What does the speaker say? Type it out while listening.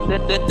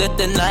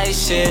The night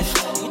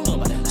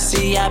shift.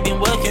 See, I've been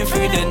working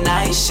through the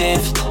night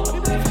shift.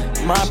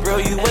 My bro,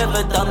 you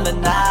ever done the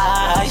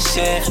night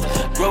shift?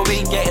 Bro,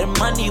 ain't getting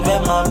money where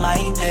my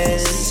mind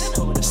is.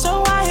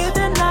 So I hit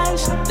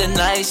the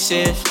night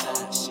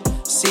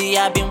shift. See,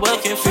 I've been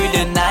working through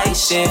the night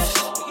shift.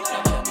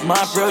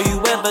 My bro, you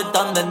ever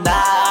done the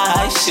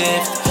night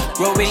shift?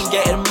 Bro, ain't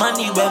getting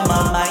money where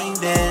my mind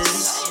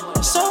is.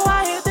 So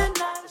I hit the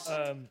night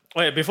shift.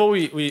 Wait, before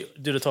we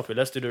do the topic,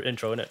 let's do the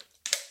intro, innit?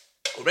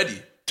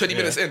 Already? 20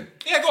 minutes in?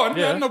 Yeah, go on.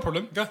 Yeah. Yeah, no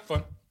problem. Go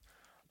on.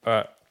 All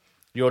right.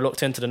 You're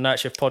locked into the Night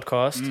Shift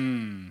podcast.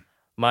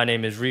 My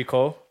name is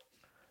Rico.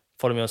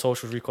 Follow me on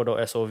socials,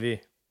 rico.sov.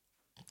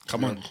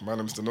 Come on. My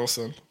name's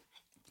Denoson.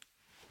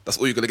 That's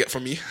all you're going to get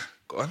from me.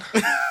 Go on.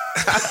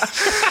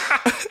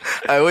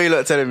 Hey, what you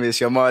lot telling me? It's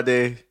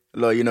Yamade.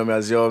 Lot, you know me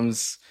as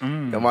Yoms.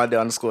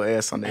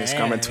 Yamade_AS on the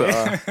Instagram and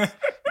Twitter.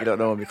 You don't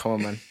know me. Come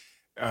on, man.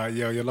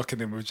 Yo, you're locking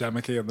in with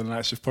Jamake on the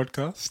Night Shift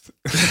podcast.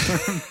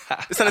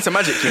 Send it to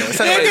Magic, you know.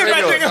 Send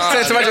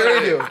it to Magic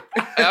Radio.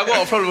 Hey, I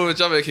got a problem with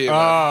Jamaica, man.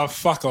 Ah,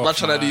 fuck off. I'm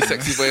trying to do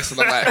sexy voice on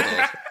the mic,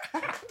 though.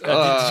 Did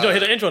you not hear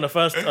the intro on the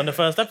first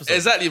episode?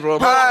 Exactly, bro.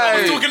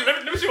 I was talking,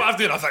 let me see what I was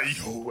doing. I was like,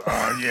 yo,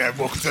 yeah,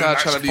 welcome to the Night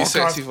Trying to Shift do podcast.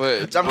 sexy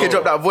voice. Jamke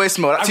dropped that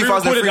voicemail, that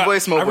 2003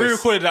 voicemail I voice.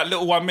 re-recorded that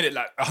little 1 minute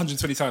like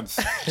 120 times.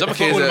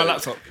 Jamaica all on my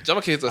laptop.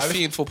 is a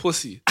fiend for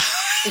pussy.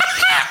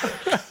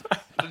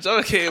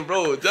 Jamaica,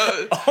 bro.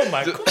 Oh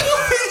my God.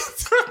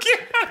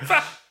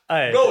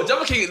 Hey. Bro,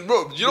 Jamaica,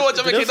 bro. You know what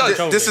Jamaica does?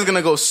 This is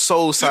gonna go so You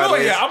know what,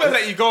 sideways. yeah, I'm gonna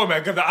let you go,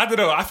 man, because I don't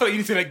know. I feel like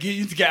you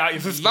need to get out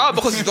your system. Nah,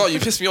 because you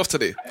pissed me off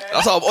today.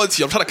 That's how I'm on to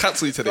you. I'm trying to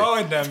cancel you today. Go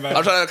on then, man.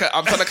 I'm trying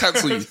to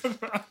cancel you.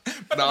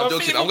 No, I'm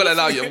joking. I'm gonna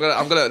allow you.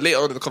 I'm gonna later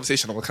on in the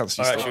conversation. I'm gonna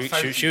cancel you. All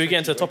right, should we get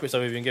into the topics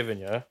that we've been given,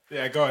 yeah?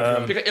 Yeah, go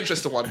on. Pick an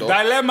interesting one though.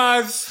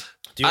 Dilemmas.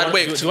 Do you And want-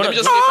 wait, do you let wanna- me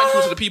just say thank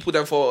you to the people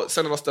then for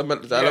sending us the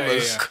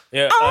dilemmas.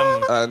 Yeah,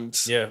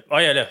 And yeah. Oh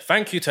yeah.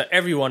 Thank you to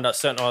everyone that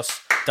sent us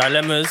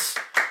dilemmas.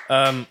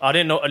 I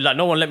didn't know, like,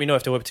 no one let me know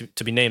if they were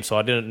to be named, so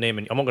I didn't name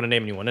any. I'm not going to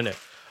name anyone,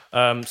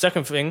 innit?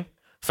 Second thing,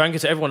 thank you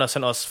to everyone that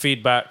sent us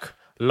feedback,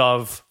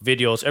 love,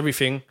 videos,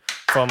 everything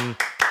from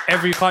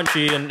every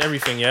country and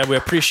everything. Yeah, we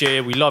appreciate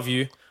it. We love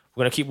you.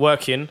 We're going to keep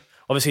working.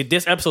 Obviously,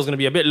 this episode's going to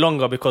be a bit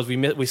longer because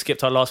we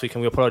skipped out last week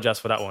and we apologize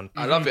for that one.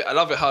 I love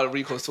it how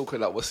Rico's talking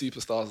like we're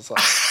superstars and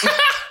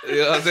stuff. You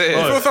know what I'm saying?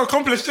 You feel so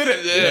accomplished, didn't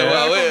it? Yeah,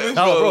 well, wait,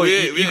 No, bro, we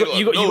ain't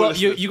got no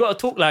listeners. you got to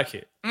talk like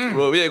it.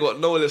 Bro, we ain't got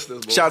no listeners,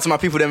 bro. Shout out to my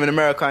people them in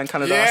America and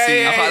Canada. Yeah, I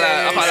see. yeah, I can't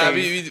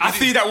lie, I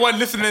see that one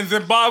listening in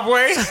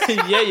Zimbabwe.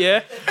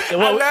 yeah. I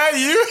love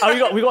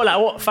you. We got like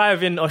what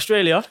 5 in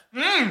Australia.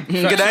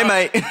 Good day,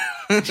 mate.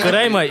 Good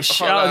day, mate.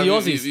 Shout out to the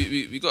Aussies.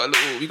 We got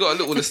a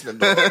little listening,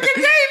 bro. Good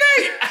day,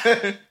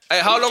 mate. Hey,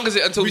 how long is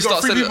it until we We got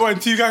start 3 selling? people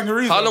and 2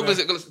 kangaroos. How long man. is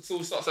it until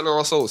we start selling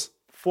our souls?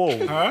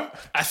 4. Huh?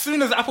 As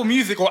soon as Apple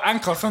Music or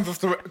Anchor sends us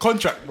the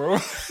contract, bro,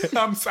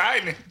 I'm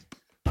signing.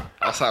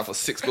 I'll sign for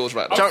 6 bills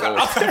right now.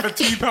 I'll sign for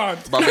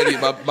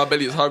 £2. My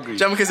belly is hungry.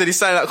 Jamke said he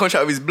signed that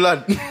contract with his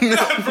blood. Bro,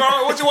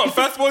 what do you want?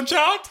 Firstborn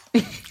child?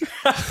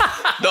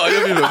 No,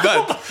 you're even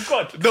mad.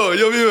 No,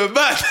 you're even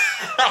mad.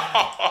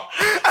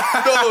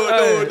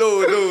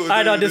 No.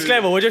 I know,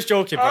 disclaimer, we're just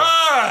joking, bro.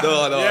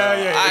 No.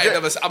 Yeah. I ain't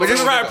never. We're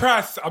just right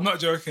price. I'm not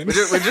joking.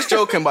 We're just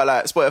joking, but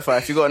like Spotify,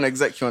 if you got an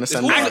exec you want to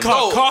send it. Anchor,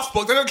 No.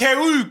 Castbox, they don't care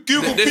who.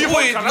 Google There's people.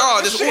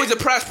 there's always a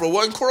price, bro.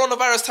 Well, in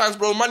coronavirus times,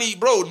 bro,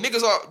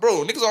 niggas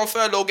are on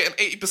furlough getting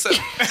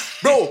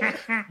 80%. Bro,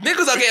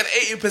 niggas are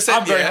getting 80%.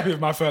 I'm very yeah. happy with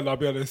my friend, I'll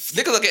be honest.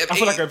 Niggas are getting. I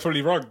feel like I'm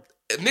probably wrong.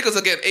 Niggas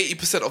are getting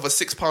 80% of a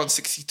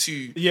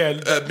 £6.62 Yeah.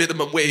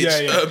 minimum wage.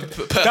 Yeah.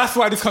 That's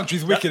why this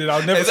country's wicked, and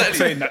I'll never stop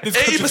saying that. This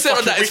country's 80%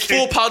 of that is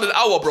fucking wicked. £4 an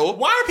hour, bro.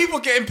 Why are people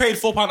getting paid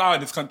 £4 an hour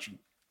in this country?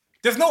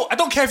 I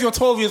don't care if you're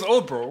 12 years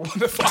old, bro. What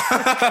the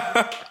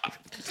fuck?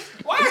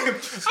 Why?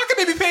 How can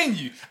they be paying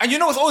you? And you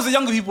know, it's always the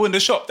younger people in the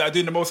shop that are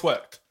doing the most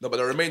work. No, but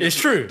the remainder. It's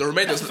true. The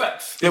remainder.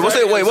 Yeah, what's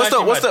Exactly.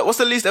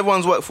 the least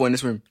everyone's worked for in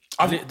this room?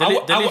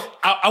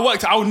 I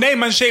worked. I'll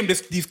name and shame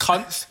these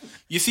cunts.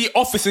 You see,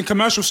 office in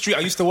Commercial Street.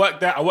 I used to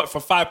work there. I worked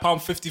for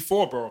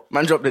 £5.54, bro.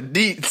 Man dropped the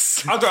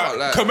deets. I got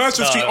lie.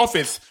 Commercial Street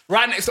office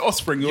right next to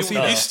Offspring. You'll see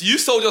this. You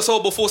sold your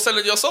soul before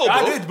selling your soul, bro.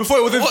 I did before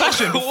it was in What-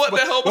 fashion. what the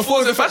hell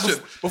before it was in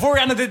fashion? Before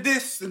Rihanna did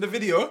this in the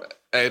video.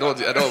 Hey, don't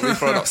be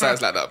throwing up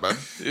signs like that, man.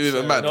 You're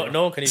even mad.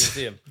 No one can even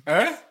see him.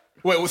 Eh?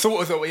 Wait, so what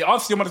was it? Wait,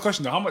 answer your mother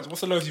question though. How much?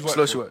 What's the lowest you've worked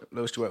Lowest for?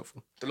 you work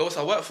for. The lowest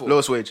I work for,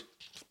 Lowest wage.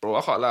 bro.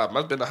 I can't lie.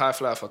 Man's been a high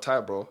flyer for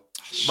time, bro.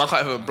 Man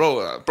can't even,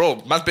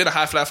 bro. Man's been a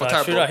high flyer for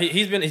time, True, bro. like,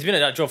 he's been at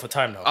that job for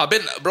time now. I've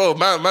been, bro.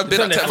 Man's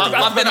been at 10.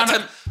 Man been at 10.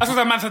 That's because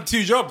that man's had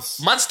 2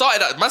 jobs. Man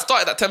started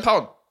at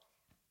 £10.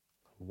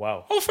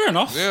 Wow. Oh, fair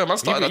enough. Yeah, man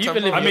started at You've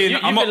 £10. been I mean, You've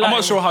I'm been not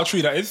lying. sure how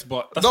true that is,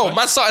 but that's No, fine.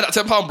 man started at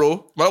 £10, bro.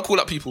 Man, don't call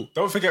up people.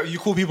 Don't forget, you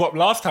called people up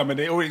last time and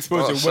they already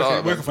exposed you Shut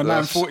up, working for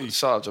man. $9.40.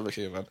 Shut up,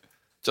 Jamaica, man.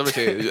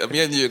 Jamaica, me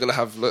and you are gonna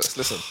have.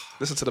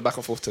 Listen to the back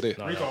and forth today.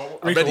 Rico,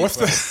 ready, what's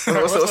the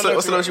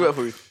What's the lowest you work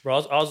for?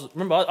 Bro,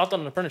 remember, I've done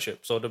an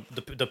apprenticeship, so the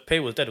pay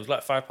was dead. It was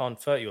like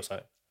 £5.30 or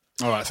something.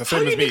 All right, so same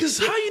How as you me. niggas-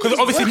 how you Because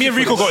niggas obviously me and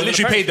working Rico for got this?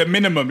 literally paid the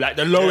minimum, like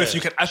the lowest Yeah.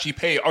 you can actually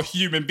pay a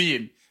human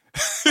being.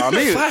 I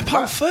mean,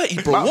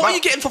 £5.30, bro. Ma- What ma- are you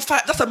getting for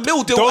five? That's a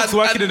meal deal. Those and-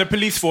 working and- in the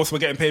police force were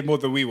getting paid more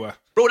than we were.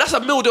 bro, that's a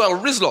meal deal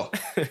and Rizzler.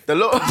 the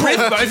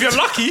But if you're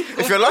lucky,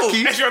 if you're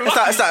lucky, If you're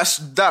it's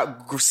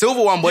that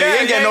silver one, boy. You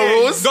ain't getting no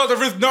rules. Not the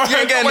risk. No, You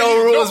ain't getting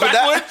no rules with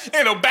that.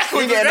 Ain't no You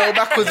backwards. ain't getting no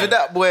backwards with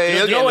that, boy. You're You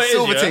know getting what the it is,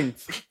 silver yeah? thing.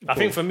 I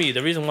think for me,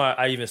 the reason why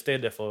I even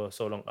stayed there for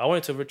so long, I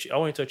wanted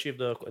to achieve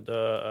the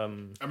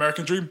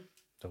American dream.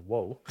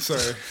 whoa.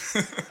 Sorry.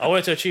 I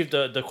wanted to achieve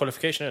the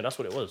qualification. That's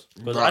what it was.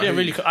 Because Right. I didn't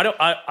really.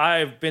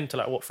 I've been to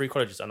like 3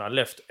 colleges and I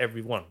left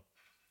every one.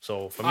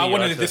 So for me, I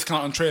wanted had a to-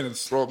 discount on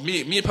trainers. Bro,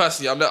 me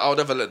personally, I'll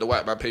never let the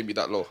white man pay me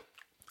that low.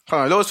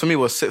 Hold on, lowest for me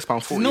was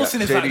 £6.40. No at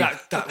sin is JD.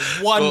 like that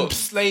one Bro.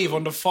 slave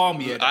on the farm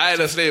here. I ain't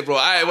a slave, bro.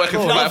 I ain't working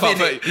for Loving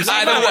 £5.30. it.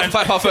 I ain't working for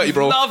 £5.30,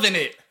 bro. Loving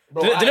it.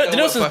 Bro, The I ain't working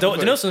Nelsons, for £5.30.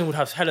 the Nelsons would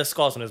have hella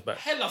scars on his back.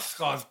 Hella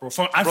scars, bro.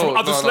 From Bro,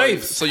 other no,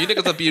 slaves. So you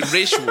niggas are being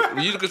racial.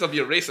 You niggas are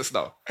being racist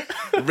now.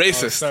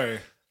 Racist. Sorry.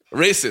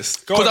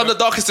 Racist. Go Because on, I'm the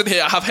darkest in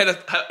here. I have hella.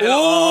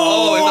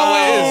 Oh, is that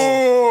what it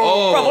is?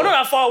 Oh. Bro, we're not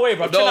that far away,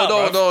 bro. Chill out, bro.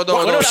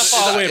 We're not that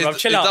far away, bro.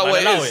 Chill out,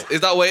 man. Allow it.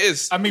 Is that what it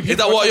is? I mean, is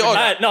people that what are you're on?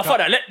 talking No, fuck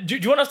that. Do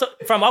you want us to?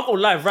 Fam, I'll go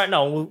live right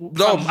now. No, I'm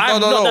no, not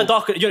no. that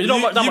dark. You're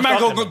not that You much might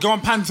darker, go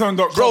on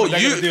Pantone.com. Bro, and they're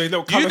you gonna do a little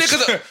you colour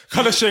niggas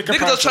colour shaker.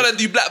 are trying to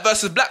do black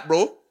versus black,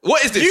 bro.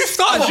 What is this? You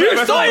started You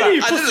it, started man.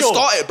 it. I didn't Pussy.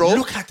 start it, bro.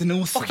 Look at the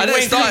Nelson. I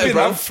didn't start it,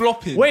 bro. I'm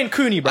flopping. Wayne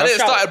Cooney, bro. I didn't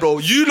Shout start out. it, bro.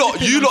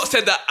 You lot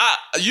said that.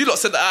 You lot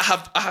said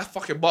that I have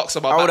fucking marks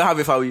on my back. I would have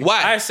if I were you.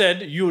 Why? I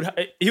said you would.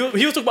 He was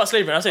talking about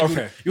slavery. I said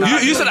Okay. you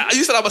You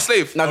said I'm a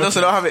slave. No, don't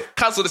have it.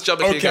 Cancel this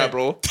Jamaican Okay. guy,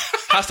 bro.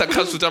 Hashtag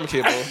cancel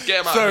Jamaican, bro.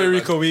 Get him out. Sorry, of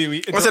here, Rico.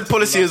 We I said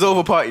policy is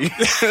over party.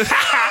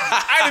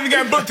 I didn't even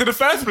get booked in the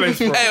first place,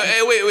 bro. man.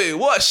 Hey, wait.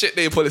 What a shit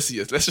name policy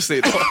is? Let's just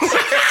say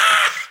that.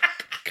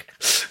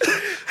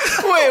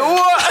 Wait,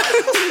 what?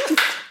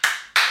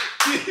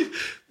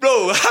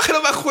 Bro, how can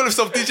a man call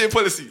himself DJ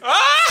Policy?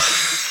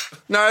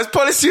 No, it's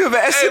policy over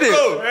S, Hey, isn't it?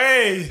 bro.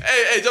 Hey.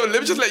 Hey, John,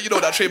 let me just let you know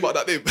that trademark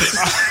that name.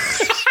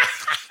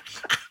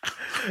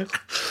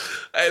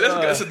 Hey, let's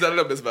get into the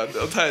numbers, man.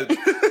 I'm tired.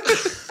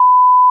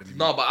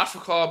 No, but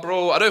Africa,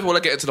 bro. I don't even want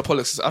to get into the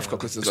politics of Africa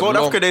because It's World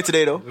Africa Day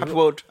today, though. Happy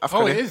World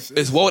Africa Oh, Day. it is.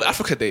 It's World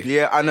Africa Day.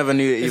 Yeah, I never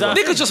knew it either. that-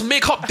 Niggas just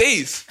make up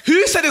days.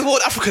 Who said it's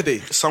World Africa Day?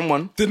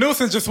 Someone. The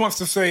Nelson just wants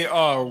to say,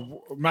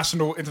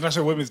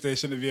 International Women's Day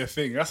shouldn't be a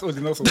thing. That's all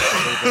the Nelson wants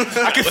to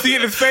say. I can see it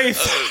in his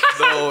face.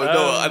 No,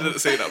 I didn't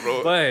say that,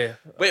 bro. Boy,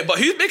 Wait, but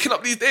who's making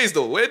up these days,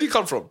 though? Where did he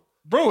come from?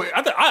 Bro,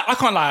 I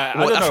can't lie. I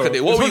What don't Africa know.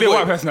 Day? What It's we only a white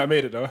going? person that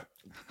made it, though.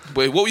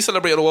 Wait, what we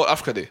celebrate on World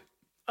Africa Day?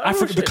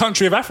 Africa, the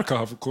country of Africa,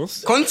 of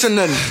course.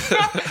 Continent.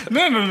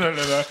 No.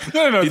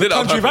 The did it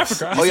on country of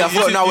purpose. Africa. Oh, yeah, I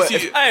thought now.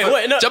 hey,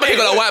 wait, no. Jamaica hey,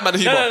 got a white man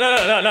humor. No.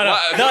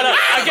 Why-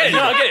 I get it.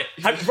 No, I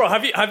get it. Bro,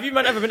 have you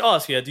man ever been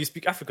asked? Yeah, do you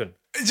speak African?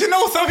 Do you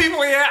know some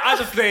people? Yeah, I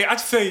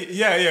just say,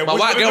 yeah. My what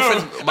white do you wanna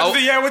girlfriend- know? my- I just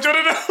say, yeah, what do you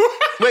want to know?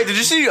 Wait, did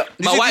you see?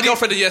 My white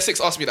girlfriend in year 6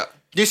 asked me that.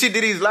 Did you see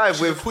Diddy's live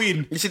with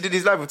Queen. You see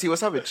Diddy's live with Tiwa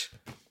Savage.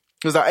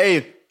 He was like,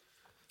 "Hey,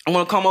 I'm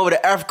gonna come over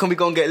to Africa. We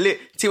gonna get lit."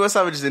 Tiwa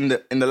Savage is in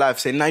the live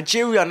saying,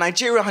 "Nigeria,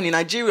 honey,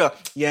 Nigeria."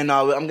 Yeah,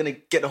 no, I'm gonna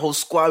get the whole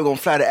squad. We're gonna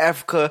fly to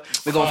Africa.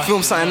 We're gonna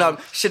film something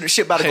up.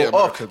 Shit about to Hey, go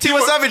off. Americans.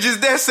 Tiwa Savage is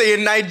there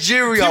saying,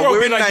 "Nigeria, You won't we're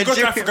be in like, you go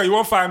to Nigeria." Africa, you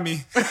won't find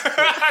me.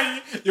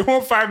 You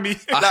won't find me.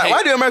 I Like, hate-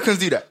 why do Americans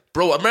do that?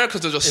 Bro,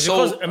 Americans are just It's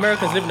so... because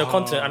Americans live in a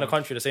continent and a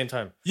country at the same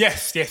time.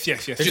 Yes. It's know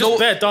just what-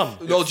 bare dumb.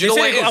 No, do you know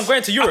They what say, it is? I'm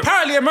going to Europe.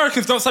 Apparently,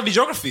 Americans don't study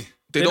geography.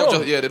 They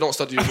don't. they don't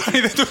study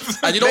geography. They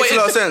don't- And you know Makes a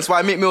lot what of it is? sense.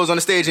 Why Meek Mill's on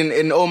the stage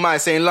in Oh My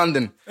saying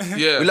London.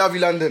 Yeah. We love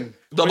you, London.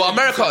 No, but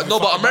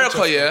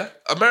America, yeah.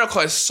 America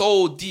is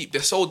so deep.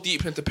 They're so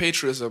deep into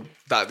patriotism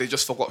that they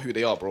just forgot who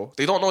they are, bro.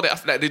 They don't know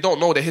they don't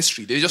know their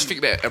history. They just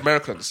think they're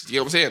Americans. You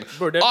know what I'm saying?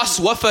 Bro, they're- Us,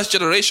 we're first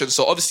generation,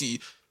 so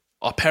obviously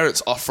our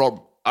parents are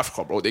from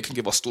Africa, bro. They can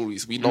give us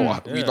stories. We know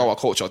we know our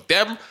culture.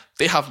 Them,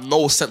 they have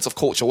no sense of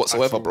culture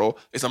whatsoever, bro.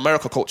 It's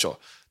America culture. Do you know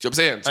what I'm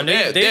saying? So And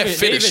they're they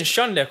finished. even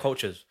shun their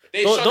cultures.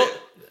 They shun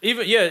it.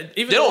 Even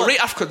They don't rate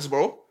Africans,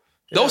 bro.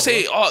 They'll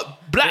say,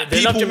 black They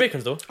people. love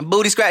Jamaicans though.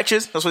 Booty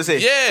scratchers. That's what they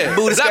say. Yeah,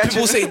 Booty black scratchers.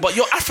 people say, but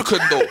you're African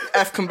though.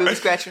 African booty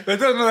scratcher. They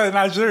don't know they're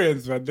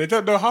Nigerians, man. They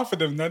don't know half of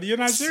them. None. You're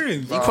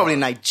Nigerians. You probably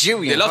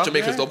Nigerian. They love huh?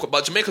 Jamaicans though,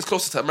 but Jamaica's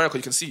closer to America.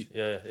 You can see.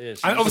 Yeah, it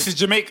is. And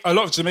obviously, a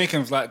lot of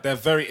Jamaicans, like, they're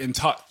very in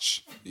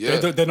touch. Yeah.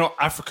 They're not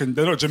African.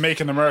 They're not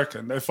Jamaican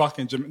American. They're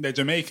fucking. They're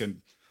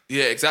Jamaican.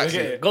 Yeah, exactly.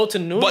 Okay. Go to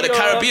New But the York.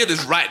 Caribbean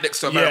is right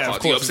next to America. Yeah,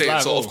 of do you know what I'm course, saying?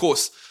 it's So like, of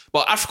course,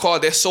 but Africa,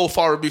 they're so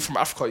far removed from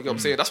Africa. You know what I'm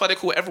saying? That's why they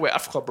call it everywhere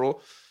Africa, bro.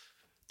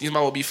 These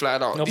man will be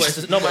flying out. No, but it's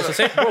the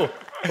same,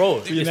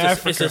 bro. It's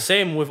Africa. the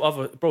same with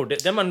other, bro.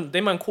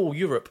 They man call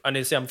Europe and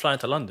they say I'm flying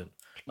to London.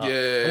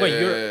 yeah. wait,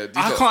 you're- these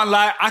I are- can't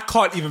lie. I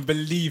can't even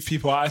believe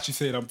people are actually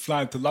saying I'm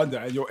flying to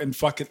London and you're in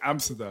fucking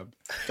Amsterdam.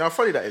 You know how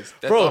funny that is?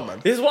 they're Bro, dumb, man.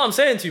 this is what I'm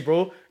saying to you,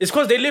 bro. It's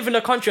because they live in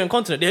a country and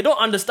continent. They don't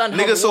understand.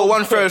 how Niggas the saw world one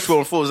works. Ferris wheel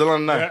and thought it was a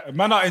London Eye. Yeah,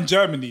 man out in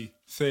Germany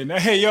saying,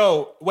 "Hey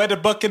yo, where the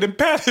Buckingham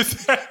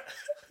Palace?"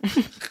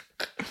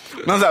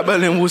 Man's like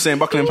Berlin Wall saying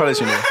Buckingham Palace,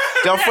 you know.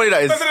 how funny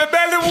that is? That's the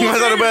Berlin Wall.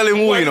 That's the Berlin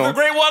Wall, What, you know. The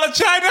Great Wall of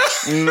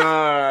China.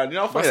 Nah, you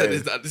know how funny that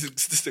is?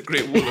 This is the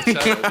Great Wall of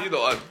China. You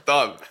know, I'm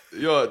dumb.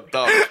 You're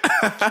dumb.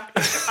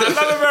 I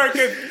love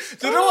Americans.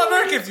 Do you know what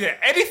Americans? Yeah,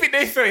 anything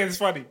they say is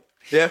funny.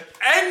 Yeah.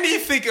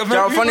 Anything Do you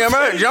know how funny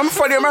Americans? Do you know how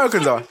funny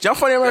Americans are? Do you know how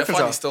funny They're Americans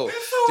funny are? still.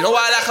 You know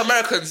why I like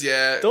Americans?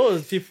 Yeah.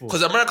 Those people.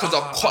 Because Americans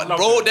are, love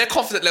bro, them. their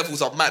confidence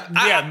levels are mad.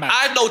 Yeah, man.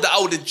 I know that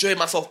I would enjoy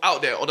myself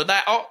out there on the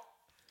night out.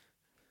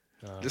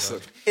 Listen,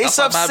 It's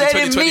that's why man,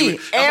 upsetting 2020 me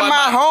that's and why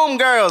my man-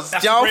 homegirls. Do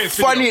That's you the know how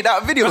greatest funny video.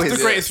 that video That's is?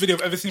 the greatest video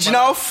I've ever seen. Do you know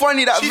how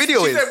funny that video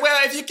She is? said,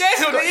 well, if you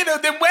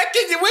can't, then where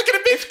can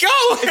a bitch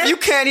go? If you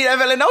can't eat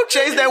Evelyn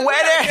Noches, then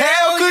where the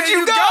hell could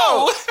you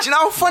go? Do you know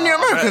how funny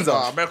Americans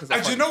are? Americans are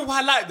And do you funny. know why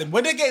I like them?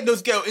 When they're getting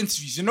those ghetto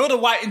interviews, you know the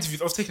white interviews,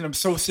 I was taking them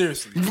so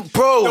seriously.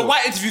 Bro. The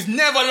white interviews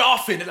never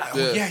laughing. They're like,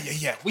 oh,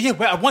 yeah. Well, yeah,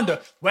 I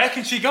wonder, where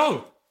can she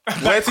go?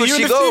 Where could you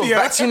in she the go? studio.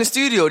 Back to you in the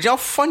studio. Do you know how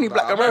funny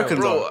black Americans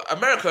Bro, are?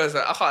 America is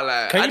like, I can't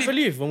lie. Can I you need-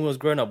 believe when we was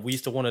growing up, we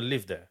used to want to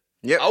live there?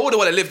 I wouldn't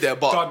want to live there,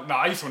 but God, nah,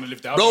 I used to want to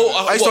live there. bro,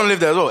 I used to want to live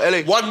there as well.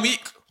 LA. 1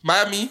 week,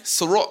 Miami,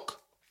 Ciroc.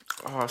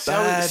 Oh, see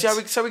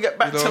how we get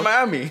back to know?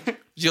 Miami.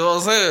 You know what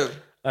I'm saying?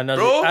 And as,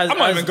 Bro, as, I'm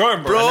not as- even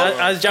going, bro. and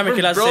as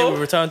Jamaican lads say, Bro. we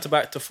return to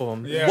back to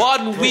form. Yeah.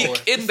 1 Bro, week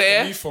in it's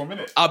there, a new form,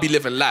 innit? I'll be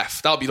living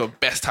life. That'll be the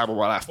best time of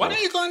my life. Why Bro.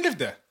 don't you go and live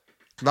there?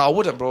 No, I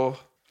wouldn't, bro.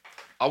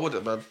 I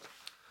wouldn't, man.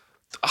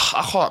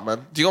 I can't,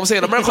 man. Do you know what I'm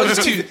saying? America is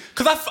too.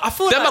 Because I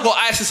feel Them like... I got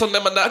ISIS on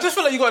them and I that. just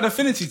feel like you got an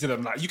affinity to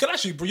them. Like, you can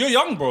actually... Bro, you're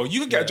young, bro. You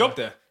can get a job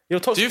there. You're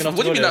Do toxic you, enough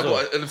what do you to mean go I there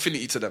as well. got an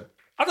affinity to them?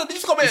 I don't. You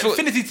just got an feel-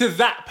 affinity to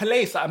that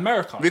place, like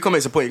America. We come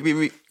make a point.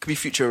 Could be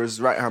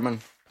Future's right hand man.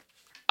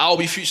 I'll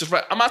be Future's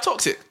right. Am I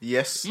toxic?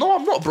 Yes. No,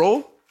 I'm not,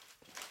 bro.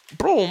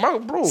 Bro,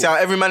 man, bro. See how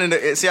every man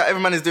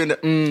is doing the.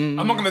 I'm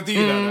not gonna do you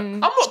like that. I'm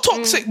not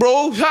toxic,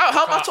 bro.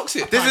 How am I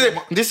toxic?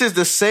 This is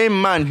the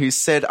same man who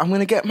said, "I'm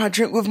gonna get my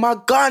drink with my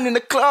gun in the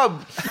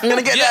club. I'm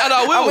gonna get Yeah, that. and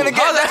I will. I'm gonna get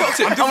How's that that.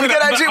 toxic? I'm gonna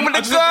get that drink with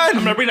the I'm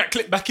gun." gonna bring that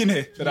clip back in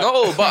here. For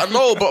that.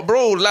 No, but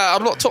bro, like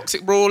I'm not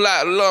toxic, bro.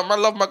 Like, man,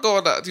 love my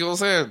girl. That. Do you know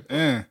what I'm saying?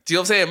 Yeah. Do you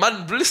know what I'm saying,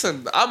 man?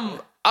 Listen,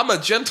 I'm a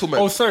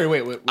gentleman. Oh, sorry.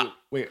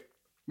 Wait.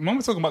 Mum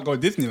was talking about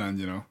going to Disneyland.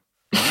 You know.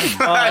 No,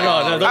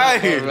 don't Aye.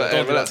 do that. Right,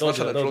 Don't do relax, that. I'm Don't do trying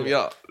to that. throw me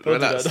out. Don't do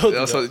Relax. that. Don't do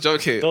That's that.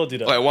 joking. Don't do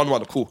that. Like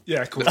 1-1, cool.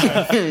 Yeah, cool.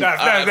 Alright,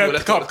 cool,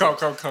 let's Come.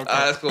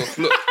 Alright, let's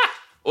go. Look,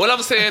 all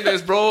I'm saying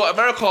is, bro,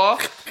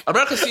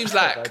 America seems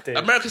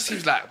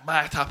like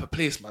my type of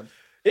place, man.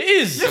 It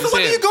is. You know what I'm Why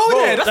do you saying? go Bro,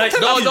 there? That's like- what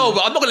I'm telling No, you.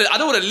 but I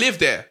don't want to live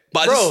there.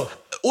 But Bro, just,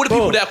 all the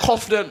people bro. there are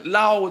confident,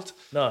 loud.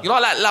 No. You know, I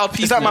like loud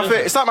people.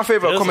 It's like my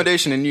favorite It is.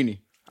 accommodation in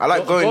uni. I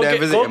like going there and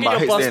Go visiting, but I get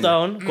hate your bus staying.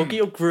 down. Go get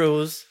your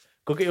grills.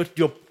 Go get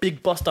your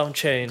big bus down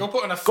chain. Go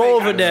put on a fake Go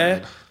over hat.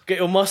 there. Get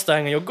your Mustang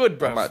and you're good, I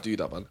bro. might do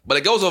that, man. But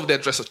the girls over there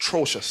dress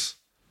atrocious.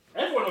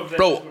 Everyone over there.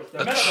 Bro,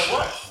 The men are the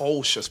worst.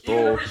 atrocious, Even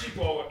the bro. rich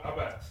people are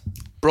bad.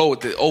 Bro,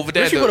 over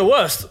there, Rich people are the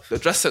worst. the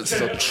dress sense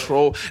is a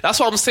troll. That's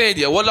what I'm saying.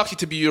 Yeah, we're lucky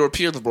to be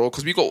Europeans, bro.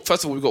 Because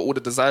first of all, we got all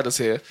the designers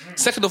here.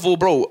 Second of all,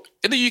 bro,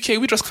 in the UK,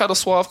 we dress kind of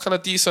suave, kind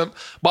of decent.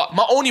 But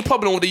my only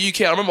problem with the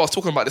UK, I remember I was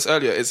talking about this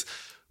earlier, is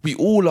we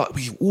all look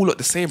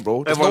the same,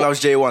 bro. There's Everyone no-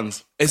 loves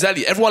J1s.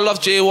 Exactly. Everyone loves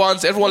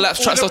J1s. Everyone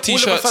likes tracksuit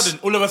t-shirts.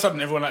 All of a sudden,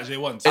 everyone likes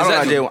J1s. I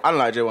Exactly. don't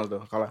like J1s though.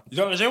 Can't lie. You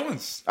don't like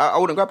J1s? I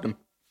wouldn't grab them.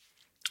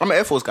 I'm an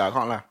Air Force guy. I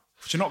can't lie.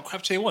 But you're not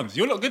crap J1s.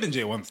 You look good in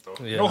J1s,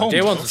 though. Yeah, No homo.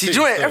 J1s. See, do you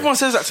know what? Everyone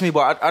says that to me,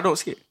 but I don't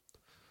see it.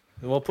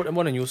 Well, put them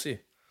on and you'll see.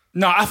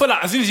 No, I feel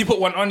like as soon as you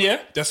put one on, yeah,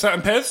 there's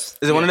certain pairs.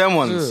 Is it one of them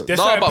ones? There's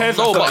No, certain but- pairs.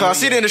 no, that but- Because I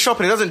see it in the shop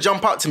and it doesn't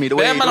jump out to me the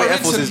way Bare man are Air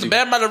Forces rinsing, do.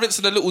 bare man are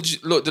rinsing the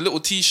little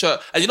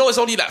t-shirt, and you know it's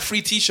only like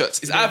 3 t-shirts.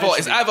 It's either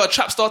a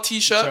Trapstar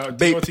t-shirt,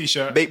 Dior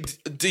t-shirt. Babe.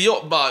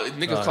 Dior, but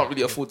niggas can't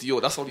really afford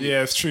Dior. That's only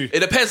Yeah, it's true.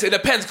 It depends.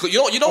 'Cause you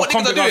know what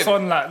Comme niggas de are doing.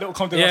 Garçon, like little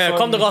Comme de Yeah, Garçon.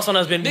 Comme des Garçons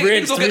has been Niggas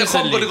rinsed don't get the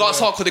combo recently. they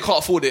got because they can't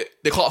afford it.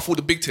 They can't afford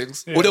the big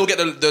things, or they'll get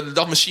the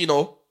Love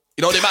Machino.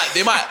 You know,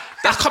 they might.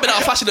 That's coming out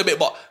of fashion a bit,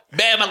 but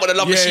bare man got the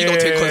Love Machino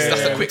thing because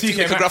that's the quick TK thing,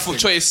 Maxx graphical thing.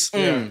 choice.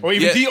 Or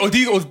even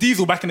Yeah. or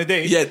Diesel back in the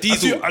day. Yeah,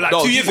 Diesel. Like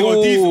No, 2 years Diesel.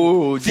 ago,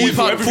 Ooh,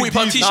 Diesel.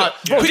 £40 t-shirt.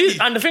 Bro, Quickly.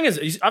 and the thing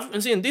is, I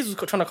haven't seen Diesel's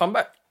trying to come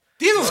back.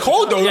 Diesel's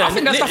cold though. Yeah, I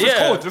think that stuff is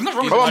yeah. cold. There's nothing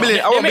wrong with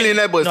I want that.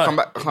 Billionaire Boys to come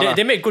back.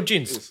 They make good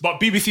jeans. But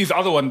BBC is the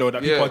other one though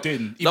that people are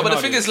doing. No, but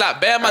the thing is,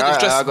 like, bare man I is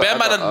dressed, got- bare I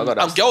man got that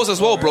and stuff. girls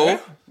as well, bro.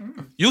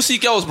 You see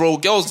girls, bro.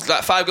 Girls,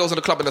 like 5 girls in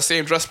the club in the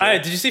same dress, bro. Hey,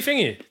 did you see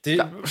Thingy?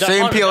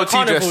 same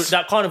PLT dress.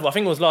 That carnival, I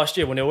think it was last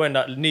year when they were wearing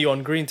that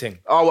neon green thing.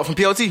 Oh, what, from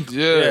PLT?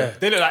 Yeah.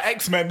 They look like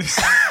X-Men.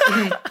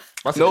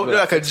 No, they're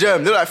like a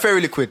germ. They're like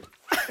fairy liquid.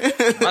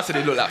 I said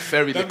they look like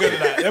fairy Them liquid.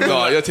 look like- them look No,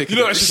 like- you're taking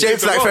you look it. like she Shapes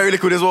saved the like world. fairy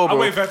liquid as well, I bro.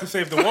 wait for her to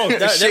save the world.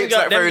 Them shapes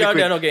like fairy guys liquid.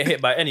 they're not getting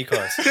hit by any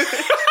cars.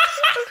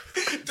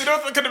 They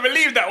don't couldn't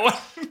believe that one.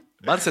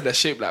 Man said they're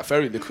shaped like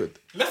fairy liquid.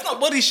 Let's not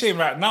body shame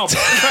right now, bro.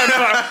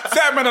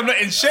 Certain men are not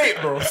in shape,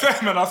 bro.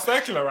 Certain men are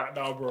circular right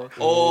now, bro.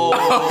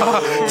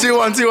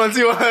 2-1, 2-1,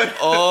 2-1.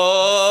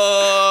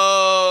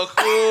 Oh,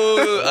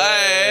 cool.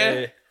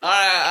 Aye.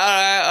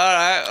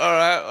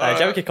 Alright.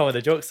 Jamie can come with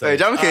the jokes. Hey,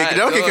 Jamie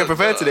can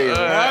prepare today. You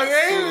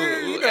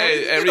know.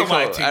 Hey, you know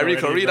my team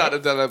Enrico, already, read bro. out the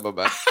dilemma,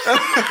 man.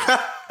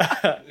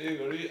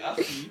 Enrico, read-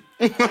 I see.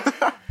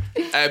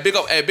 big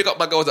up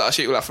my girls that are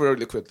shaking like Ferrero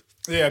Liquid.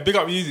 Yeah, big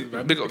up you,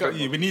 man. Big Big up up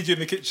you. We need you in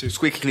the kitchen.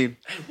 Squeaky clean.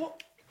 What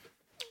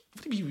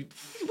do you mean?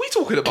 What are you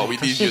talking about? We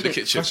need you in the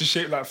kitchen. That's just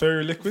shaped like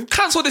fairy liquid.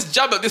 Cancel this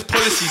jab at this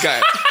policy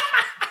guy.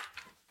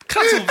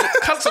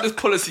 Cancel this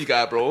policy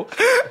guy, bro.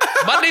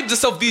 My name's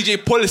yourself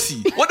DJ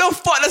Policy. What the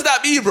fuck does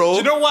that mean, bro? Do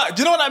you know what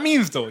that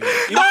means, though?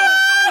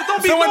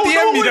 Don't be Someone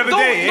DM'd me the other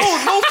day.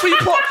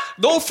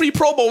 No free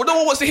promo. No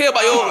one wants to hear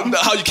about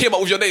how you came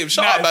up with your name.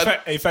 Shut up, man.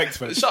 Hey, thanks,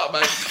 man. Shut up,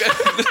 man.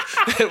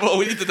 Bro,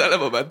 we need the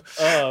dilemma, man.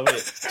 Oh,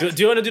 wait.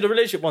 Do you want to do the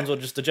relationship ones or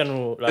just the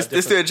general? Like,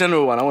 Let's do a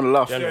general one. I want to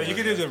laugh. Yeah, you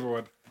can do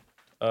everyone.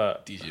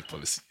 DJ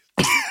Policy.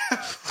 How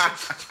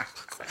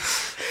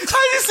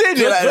you saying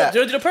it like that? Do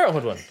you want to do the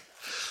parenthood one?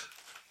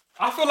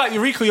 I feel like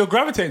Eureka, you're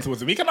gravitating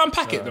towards it. We can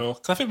unpack it, though,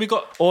 because I think we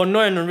got... Or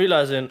knowing and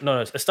realizing,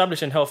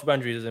 establishing healthy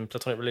boundaries in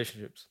platonic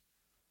relationships.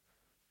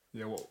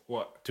 Yeah,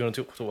 what? Do you want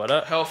to talk about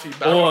that? Healthy Or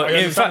balance. you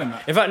in understanding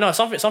fact, no,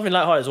 something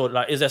lighthearted as well.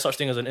 Like, is there such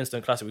thing as an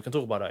instant classic? We can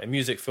talk about that in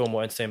music, film,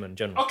 or entertainment in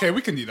general. Okay,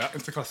 we can do that.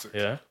 It's a classic.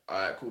 Yeah.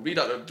 Alright, cool. Read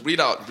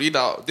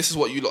out. This is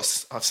what you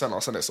lot have sent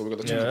us, so we're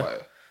going to talk about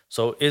it.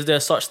 So, is there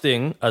such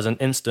thing as an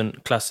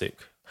instant classic,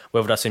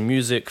 whether that's in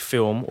music,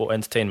 film, or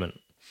entertainment?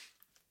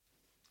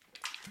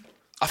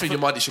 I think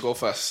Yamadi should go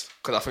first,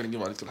 because I think Yamadi's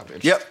going to have an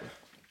interest.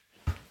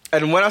 Yep.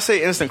 And when I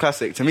say instant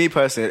classic, to me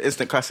personally,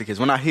 instant classic is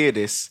when I hear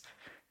this,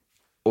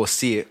 or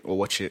see it, or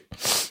watch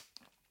it,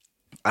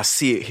 I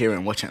see it, hear it,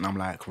 and watch it, and I'm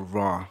like,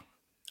 raw.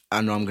 I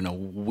know I'm gonna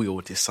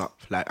wheel this up.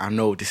 Like, I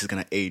know this is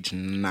gonna age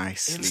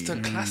nicely.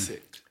 Instant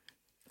classic.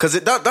 Because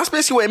that's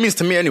basically what it means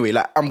to me anyway.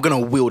 Like, I'm gonna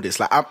wheel this.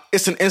 Like,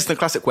 it's an instant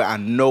classic where I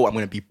know I'm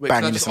gonna be Wait, can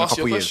I banging just this in a ask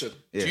you couple a years. question?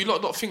 Yeah. Do you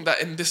lot not think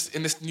that in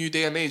this new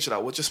day and age,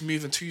 like we're just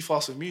moving too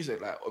fast with music,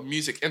 like or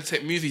music,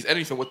 entertainment, movies,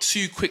 anything? We're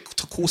too quick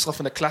to call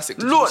something a classic.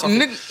 to call Look,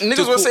 something- niggas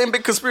to were call- saying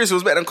Big Conspiracy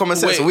was better than Common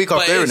Sense a week but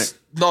after hearing it's-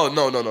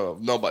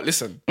 it. No. But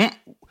listen,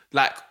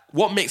 like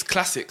what makes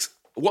classics?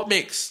 What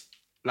makes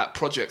like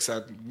projects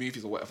and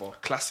movies or whatever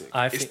classic?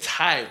 Think- It's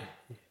time.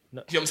 You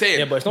know what I'm saying?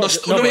 Yeah, but it's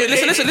not- No, no, wait, but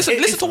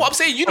listen to what I'm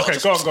saying. You know, Okay,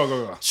 just,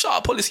 go on. Shut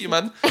up, policy,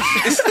 man.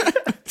 It's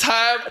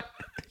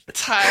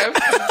time,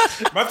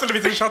 Man's telling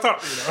me to shut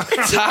up, you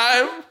know?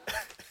 time,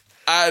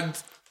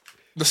 and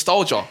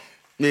nostalgia.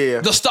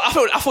 Yeah.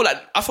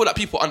 I feel like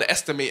people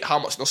underestimate how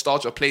much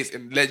nostalgia plays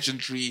in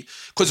legendary.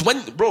 Because we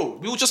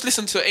will just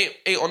listen to Ain't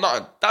or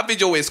Nothing. That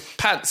video is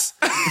pants.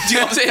 Do you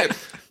know what I'm saying?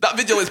 That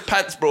video is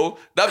pants, bro.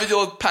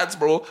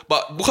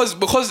 But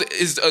because it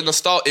is a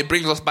nostalgia, it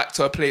brings us back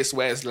to a place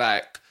where it's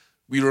like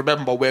we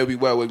remember where we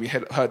were when we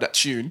heard that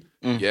tune.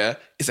 Yeah,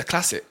 it's a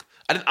classic.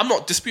 And I'm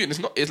not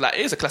disputing. It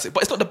is a classic,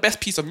 but it's not the best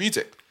piece of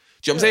music.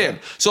 Do you know what I'm saying?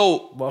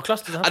 So Well,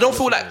 classic doesn't have I don't to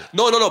feel be like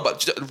no. But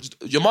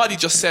Yamadi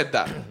just said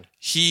that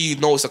he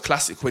knows a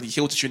classic when he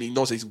hears the tune. He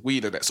knows he's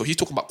wheeling it. So he's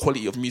talking about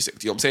quality of music.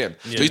 Do you know what I'm saying?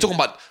 So he's talking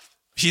about.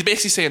 He's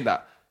basically saying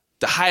that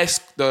the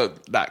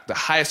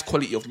highest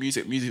quality of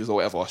music or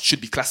whatever should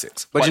be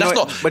classics. But you know that's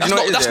what- not. but you know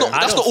what it is, yeah?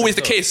 That's not always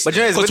the case. But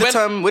you know, it's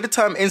Because with the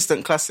term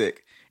instant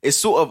classic, it's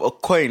sort of a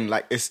coin,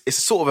 like it's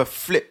sort of a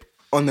flip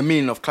on the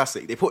meaning of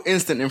classic. They put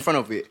instant in front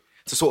of it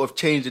to sort of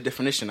change the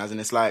definition, as in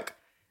it's like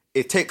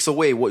it takes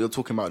away what you're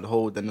talking about,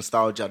 the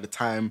nostalgia, the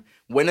time.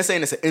 When they're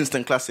saying it's an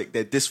instant classic,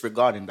 they're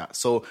disregarding that.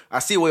 So I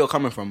see where you're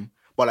coming from,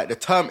 but like the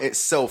term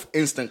itself,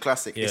 instant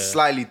classic, is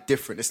slightly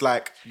different. It's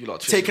like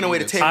lot taking away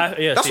the changing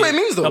tape. That's what it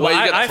means though. No, but Where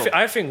you get that from?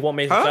 I think what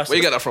makes it classic. where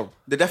you get that from,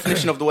 The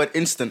definition of the word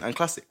instant and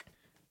classic.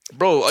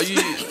 bro? Are you?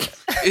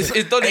 It's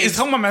done. It's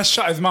how my man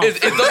shut his mouth.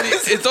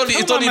 It's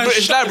only man,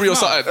 British shut Library or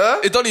his mouth.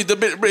 something. It's only the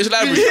British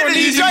Library.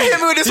 You try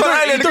hit me with this one You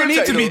island don't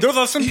need to be. though. Those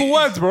are simple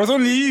words, bro. It's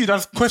only you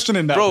that's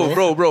questioning that,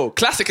 Bro.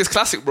 Classic is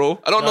classic, bro.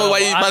 I don't know why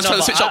man's trying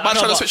to switch up. Man's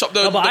trying to switch up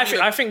the. No, but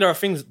the I think there are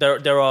things.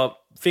 There are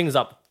things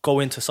that go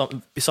into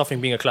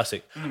something being a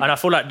classic, and I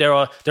feel like there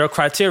are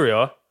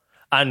criteria,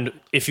 and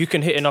if you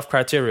can hit enough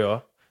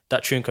criteria,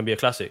 that tune can be a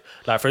classic.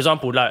 Like for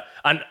example,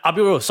 and I'll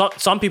be real.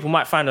 Some people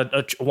might find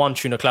one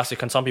tune a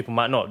classic, and some people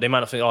might not. They might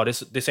not think, oh,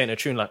 this ain't a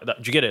tune like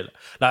that. Do you get it?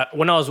 Like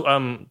when I was,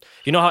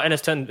 you know how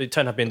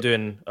NS10 have been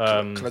doing.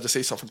 Can I just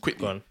say something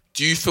quickly? Go on.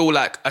 Do you feel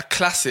like a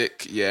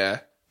classic,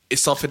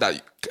 is something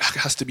that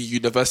has to be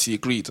universally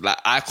agreed? Like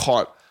I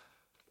can't,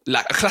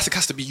 like a classic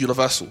has to be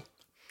universal,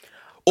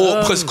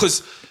 or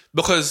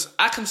because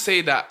I can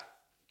say that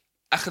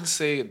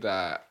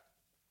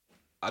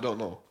I don't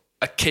know,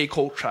 a K.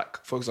 Cole track,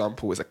 for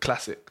example, is a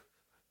classic.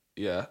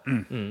 Yeah,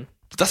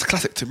 that's a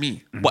classic to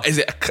me. But is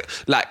it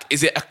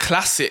a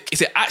classic?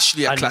 Is it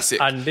actually a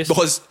classic? And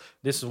because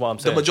this is what I'm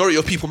the saying. majority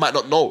of people might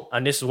not know.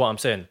 And this is what I'm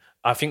saying.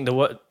 I think the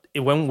word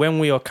when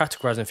we are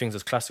categorizing things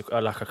as classic,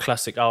 like a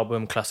classic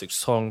album, classic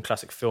song,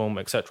 classic film,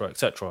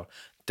 etc.,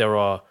 there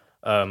are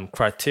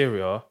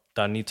criteria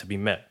that need to be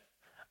met,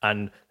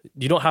 and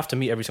you don't have to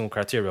meet every single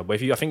criteria.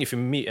 But I think if you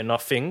meet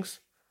enough things,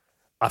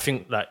 I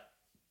think like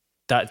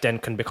that then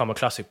can become a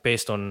classic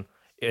based on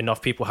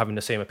enough people having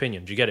the same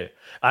opinion. Do you get it?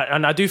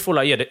 And I do feel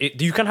like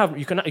you can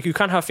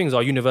have things that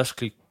are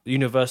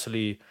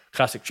universally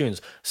classic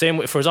tunes. Same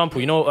with, for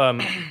example,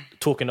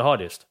 Talking the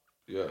Hardest.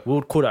 we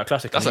would call that a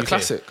classic. That's in a the UK.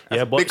 classic.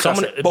 Yeah, but big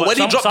someone, classic. But when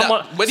he dropped that-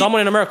 someone, when he-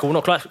 someone in America will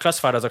not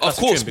classify it as a Of classic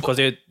course, tune because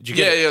but- do you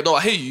get it? Yeah, no,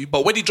 I hear you.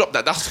 But when he dropped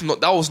that,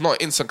 that was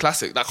not instant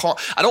classic. That can't.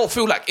 I don't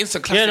feel like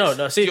instant classics. Yeah,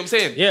 no. See, you know what I'm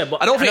saying? Yeah,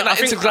 but I don't think and that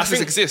instant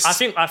classics exist. I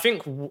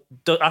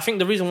think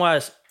the reason why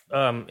it's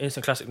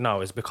instant classic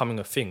now is becoming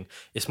a thing.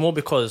 It's more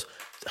because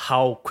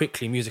how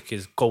quickly music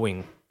is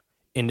going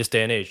in this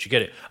day and age. You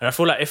get it? And I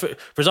feel like for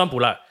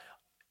example, like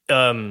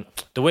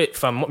the way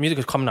music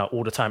is coming out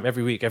all the time,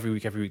 every week.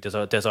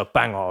 There's a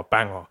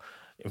banger,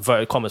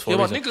 inverted commas for a Yeah,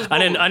 but reason.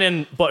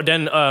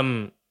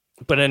 niggas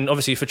But then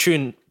obviously if a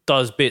tune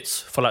does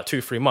bits for like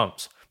 2-3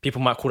 months,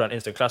 people might call that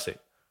instant classic.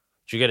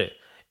 Do you get it?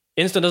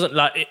 Instant doesn't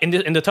like in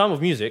the term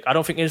of music. I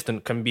don't think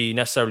instant can be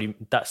necessarily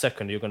that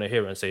second you're gonna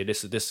hear it and say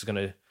this is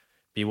gonna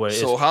be what it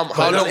is. So how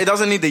long? It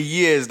doesn't need the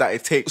years that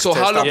it takes. So to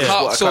how long?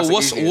 establish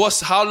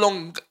what a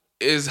classic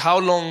is. How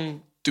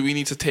long do we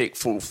need to take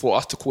for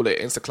us to call it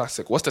instant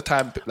classic? What's the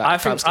time? Like,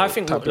 I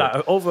think time period?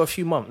 like over a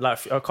few months,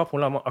 like a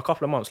couple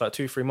of months, like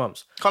 2-3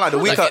 months. Can't like the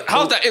week. Like,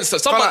 how's that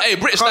instant? Someone, can't- hey,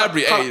 British can't-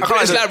 Library, can't- hey, can't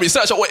British like the- Library,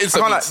 search out what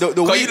instant Can't like means.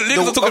 the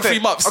Because niggas took 3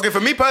 months. Okay, for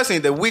me personally,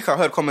 the week I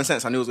heard Common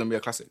Sense, I knew it was gonna be a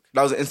classic.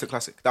 That was an instant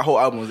classic. That whole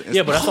album was an instant.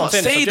 Yeah, but that's what I'm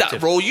saying. Say it's that,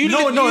 subjective. bro. You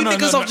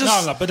niggas have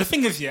just. no. But the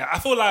thing is, yeah, I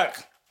feel like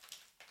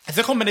it's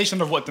a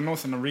combination of what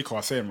Denoson and Rico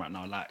are saying right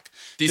now. Like,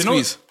 These Denoson-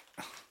 squeeze.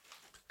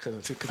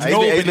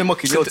 He's been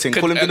mocking your thing.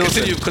 Call him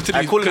Continue.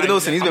 Denoson. Call him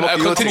Denoson. He's been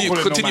mocking your thing.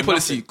 Continue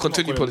policy.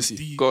 Continue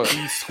policy. Go on.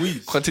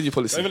 Squeeze. Continue Don't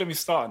policy. even let me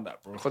start on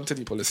that, bro.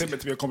 Continue policy. It's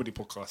meant to be a comedy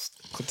podcast.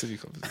 Continue.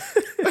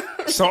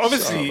 So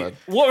obviously, man.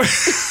 what?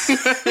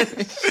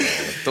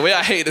 The way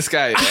I hate this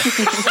guy.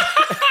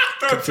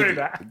 Yeah. Don't say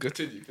that.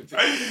 Continue.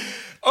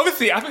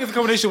 Obviously, I think it's a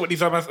combination of what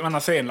these men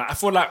are saying. Like, I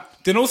feel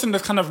like Denoson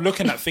is kind of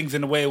looking at things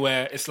in a way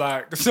where it's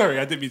like, sorry,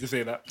 I didn't mean to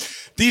say that.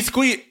 These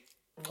squeeze.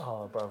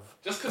 Oh, bro.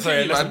 Just Sorry,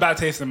 continue, that's a man. bad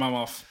taste in my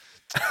mouth.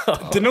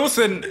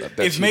 Denoson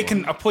is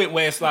making a point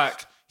where it's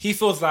like he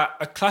feels that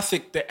a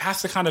classic that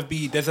has to kind of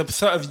be there's a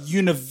sort of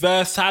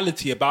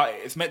universality about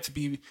it. It's meant to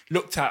be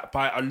looked at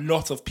by a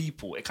lot of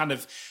people. It kind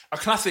of a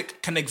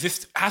classic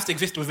has to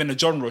exist within a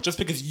genre. Just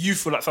because you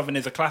feel like something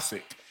is a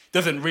classic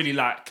doesn't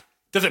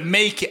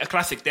make it a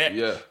classic.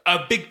 Yeah.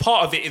 A big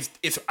part of it is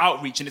its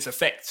outreach and its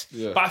effect.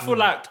 Yeah. But I feel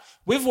like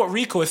with what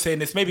Rico is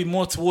saying, it's maybe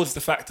more towards the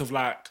fact of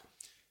like,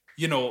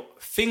 you know,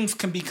 things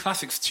can be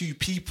classics to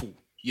people.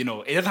 You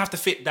know, it doesn't have to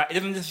fit that. It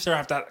doesn't necessarily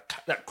have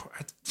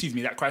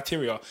that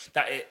criteria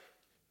that it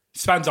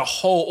spans a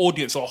whole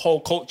audience or a whole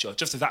culture.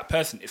 Just as that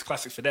person is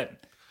classic for them.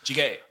 Do you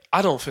get it?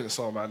 I don't think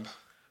so, man.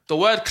 The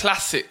word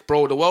classic,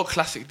 bro. The word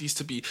classic needs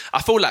to be.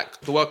 I feel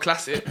like the word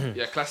classic,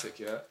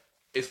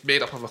 it's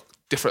made up of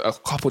a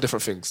couple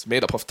different things.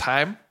 Made up of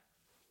time,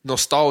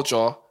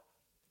 nostalgia,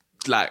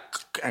 like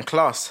And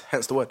class,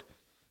 hence the word.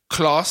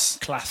 class,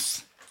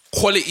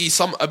 quality,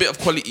 a bit of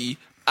quality,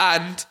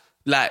 and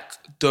like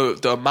the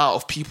amount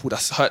of people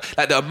that's heard,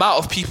 like the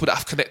amount of people that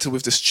have connected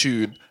with this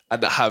tune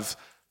and that have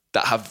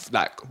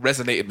like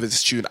resonated with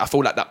this tune. I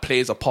feel like that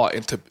plays a part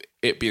into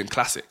it being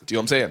classic. Do you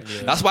know what I'm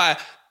saying? That's why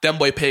Them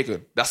Boy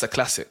Pagan, that's a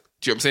classic.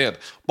 Do you know what I'm saying?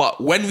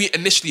 But when we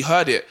initially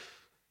heard it,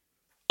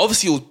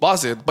 obviously it was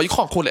buzzing, but you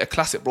can't call it a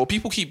classic, bro.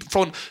 People keep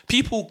throwing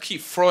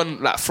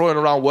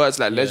around words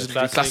like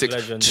legendary, classic,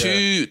 legend,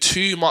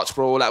 too much,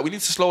 bro. Like we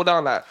need to slow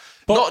down. Like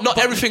not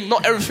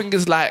everything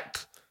is like.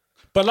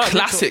 But like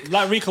classic.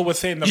 Rico was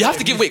saying, You have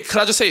to give. Wait,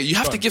 can I just say it? You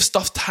have to give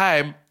stuff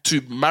time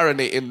to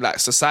marinate in like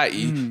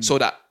society, so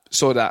that.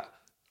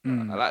 I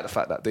like the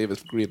fact that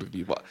David's agreed with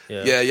me, but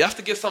yeah, you have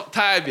to give some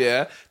time,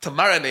 to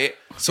marinate,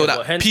 so but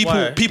that hence people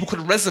why-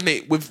 can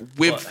resonate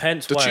with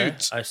Hence the why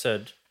tunes. I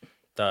said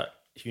that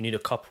you need a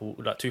couple,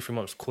 like 2-3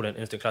 months, to call it an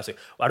instant classic.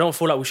 I don't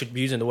feel like we should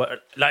be using the word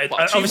like.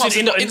 But 2 months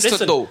is not instant,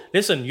 though.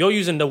 Listen, you're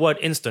using the word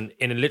instant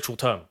in a literal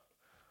term.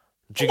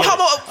 Do you get How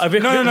it? about?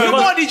 Because-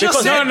 Marty just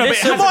because- said. no, but it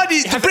has-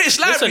 Marty, the British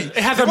Library. listen,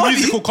 it has a Marty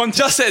musical context.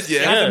 Just said,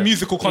 It has a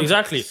musical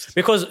context. Exactly,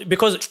 because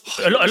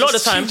a lot of the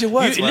time, change your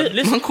words, man.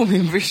 listen, Man, call me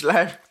British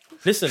Live.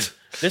 Listen.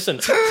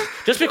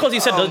 Just because he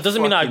said that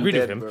doesn't mean I fucking agreed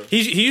with dead, him. bro.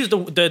 He used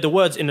the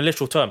words in a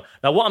literal term.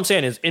 Now, what I'm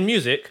saying is, in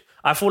music,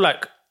 I feel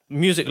like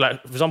music,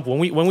 like for example,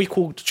 when we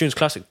call tunes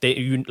classic,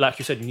 like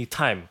you said, you need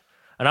time.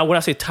 And when I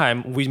say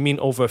time, we mean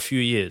over a few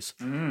years.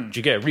 Do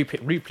you get it?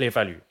 Replay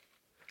value.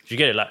 Do you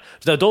get it? Like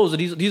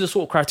these are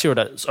sort of criteria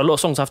that a lot of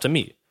songs have to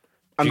meet.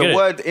 And You the get it?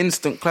 word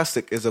instant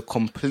classic is a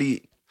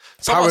complete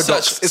Someone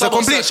paradox. search- It's a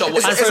someone complete. search out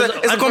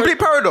what- It's a complete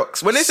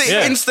paradox. When they say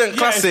Yeah. instant Yeah, it's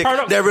classic,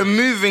 paradox. they're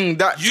removing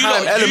that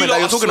time element that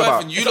you're talking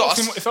about. You It's lot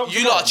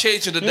oxymoron. are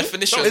changing the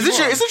definition. Is it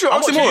true? Is it true?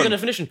 I'm not changing the Oxymoron.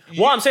 definition.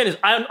 What I'm saying is,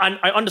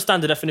 I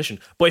understand the definition,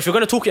 but if you're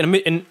going to talk it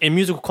in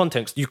musical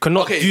context, you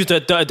cannot Okay. use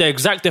the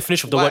exact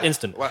definition of the Why? word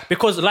instant. Why?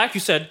 Because, like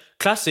you said,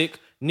 classic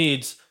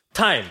needs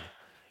time.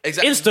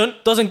 Exactly.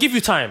 Instant doesn't give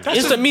you time.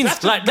 Instant means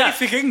that's like that.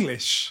 basic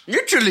English.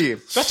 Literally.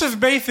 That's just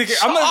basic.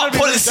 Shut up,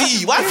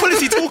 policy. Why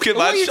policy talking, man?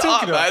 What are you Shut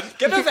talking up, about? man.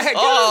 Get over here. Get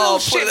Oh,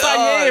 those shit poli-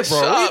 out here, bro. shut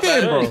What are you up,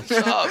 doing, bro? man.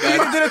 Shut up, man.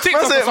 You did a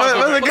TikTok Let's or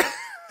something, bro.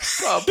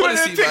 Policy, Put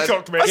it in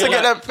TikTok, man.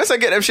 Let's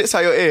get them shits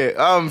out your ear.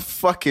 I'm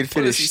fucking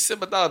Policy, finished.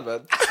 simmer down,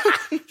 man.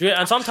 Yeah,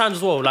 and sometimes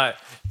as well, like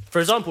For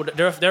example,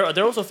 there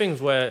are also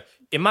things where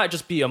it might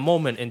just be a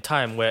moment in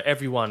time where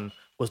everyone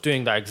was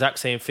doing that exact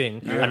same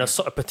thing, and a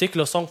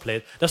particular song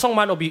played. The song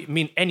might not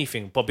mean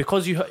anything, but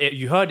because you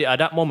heard it at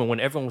that moment when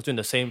everyone was doing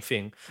the same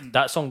thing,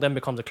 that song then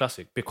becomes a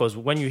classic because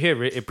when you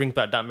hear it, it brings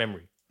back that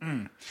memory.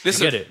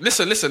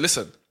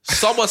 Listen.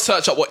 Someone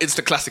search up what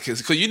instant classic is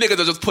because you niggas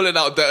are just pulling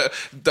out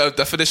the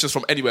definitions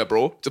from anywhere,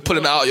 bro. Just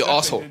pulling it out of your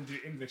asshole,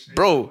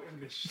 bro.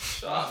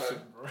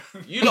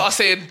 You lot are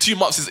saying 2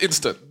 months is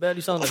instant.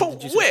 Barely sounds From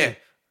like where?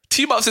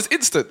 2 months is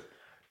instant.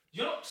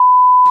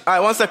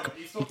 Alright, one sec.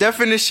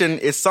 Definition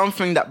is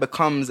something that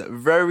becomes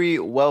very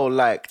well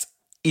liked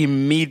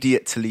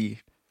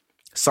immediately.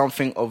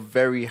 Something of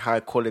very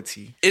high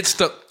quality.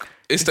 Instant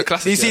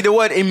classic. Do you see the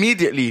word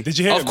immediately? Did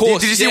you hear Of him?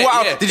 course. Did you see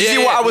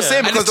what I was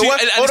saying? And Because it's the two-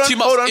 word, and hold it's on, 2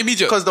 months hold on.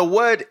 immediate. Because the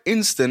word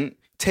instant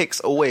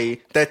takes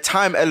away the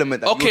time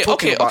element that Okay, you're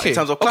talking about okay, in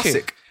terms of okay,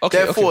 classic. okay,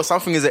 Therefore, okay.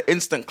 something is an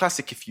instant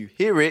classic if you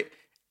hear it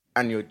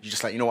and you're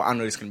just like, you know what, I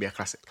know this is going to be a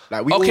classic.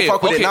 Like, we all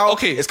fuck with it now,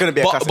 it's going to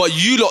be a classic. But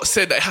you lot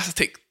said that it has to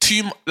take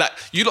you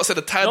lot said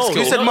the time scale.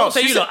 Who said months?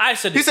 Say you lot, I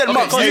said He it. said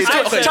months. because Hey,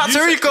 I said- chat to you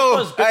said- Rico.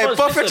 because- Hey, because-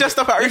 buffet listen, just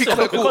up at listen,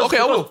 Rico. because- Okay,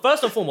 I will. because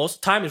first and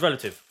foremost, time is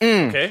relative.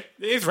 Mm. Okay?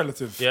 It is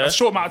relative. Yeah. A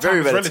short amount of time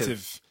Very is relative.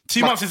 relative.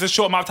 2 months is a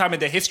short amount of time in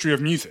the history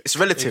of music. It's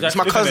relative. It's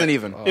Exactly. my cousin Isn't it?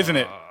 even. Isn't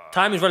it?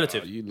 Time is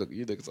relative. Do You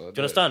niggas are. you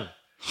understand?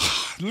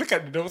 Look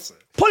at the notes.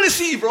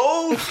 Policy,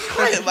 bro.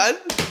 Quiet, man.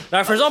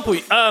 Like, for example,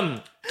 what's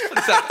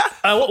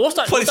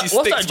that? Policy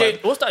stinks, man.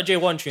 What's that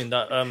J1 tune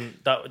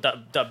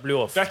that blew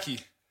off? Becky.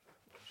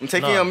 I'm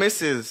taking Nah. your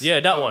missus. Yeah,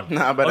 that one.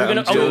 Nah, but are we I'm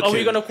gonna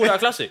joking. call that a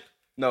classic?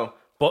 No.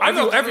 But that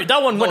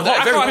one went that- hot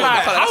I very can't quickly. lie.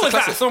 That's a How is that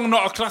classic. song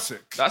not a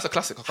classic? That's a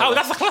classic. How?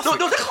 That's a classic.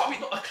 No, that can't be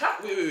not a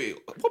classic. Wait.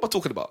 What am I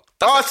talking about?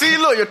 Oh, see,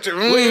 look.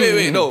 You're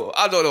Wait. No,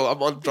 I don't know.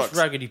 I'm on drugs.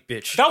 Raggedy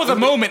bitch. That was a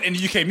moment in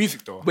UK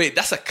music, though. Wait,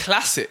 that's a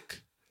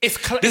classic. It's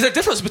There's a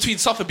difference between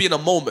something being a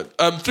moment.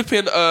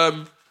 Flipping.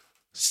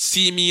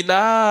 See me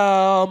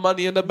now,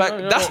 money in the bank.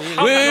 No, That's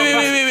no,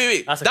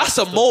 wait. That's a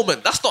That's a classic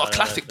moment. That's not a No,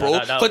 classic, no,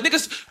 bro. that- Because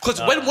niggas, because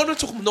when we're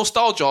talking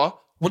nostalgia,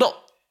 we're not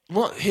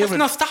It's hearing.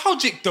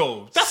 nostalgic,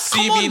 though. That's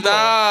See come me on, bro.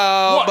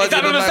 now. What, is money that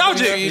in the bank,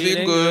 nostalgic?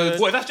 feeling good.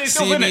 What, that's Jay See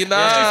Silver, me innit?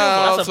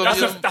 now. That's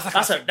a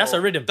classic, That's bro.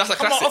 a rhythm. That's a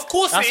Come on, classic. of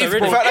course That's it a is,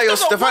 rhythm. bro.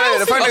 The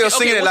fact that you're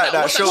singing it like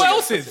that what's shows. What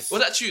else is?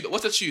 What's that tune?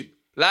 What's that tune?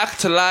 Like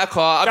to like her.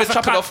 I've been That's a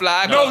trapping cla- off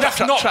like No, her. that's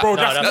not, bro.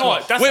 That's that's not.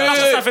 not. That's Wait,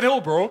 that's wait. Seven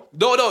Hill, bro.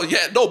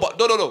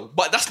 No,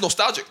 but that's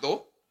nostalgic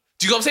though.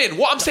 Do you know what I'm saying?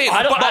 What I'm saying,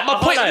 I don't. but my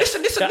point. lie.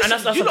 Listen. And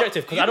that's you lot-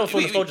 subjective because I don't feel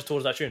wait. nostalgia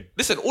towards that tune.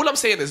 Listen, all I'm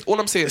saying is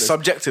It's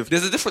subjective.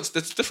 There's a difference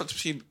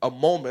between a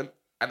moment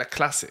and a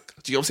classic.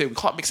 Do you know what I'm saying? We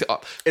can't mix it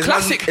up. Is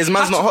Classic man's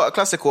has not to- hot a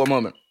classic or a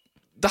moment?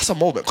 That's a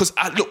moment because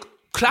look,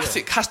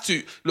 classic has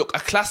to look. A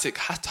classic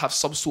has to have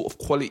some sort of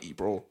quality,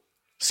 bro.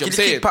 See what I'm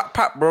saying?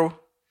 Pap, bro.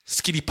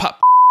 Skiddy pap.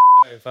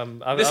 Listen,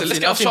 Listen, let's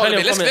get off short a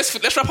bit.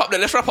 Let's wrap up.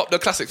 Let's wrap up the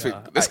classic thing.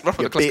 Let's wrap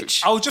up You the classic.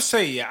 bitch. I would just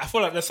say, yeah, I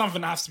feel like there's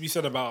something that has to be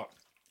said about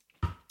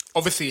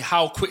obviously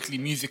how quickly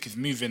music is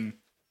moving.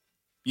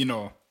 You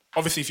know,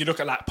 obviously if you look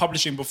at like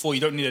publishing before, you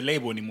don't need a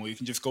label anymore. You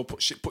can just go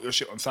put your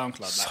shit on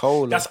SoundCloud. Like,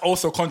 Totally. that's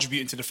also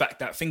contributing to the fact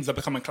that things are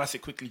becoming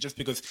classic quickly, just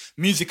because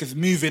music is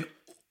moving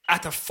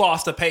at a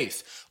faster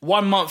pace.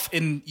 1 month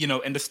in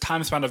this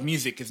time span of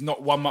music is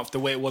not 1 month the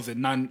way it was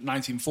in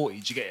 1940.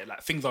 Do you get it?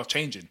 Like, things are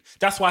changing.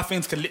 That's why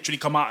things can literally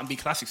come out and be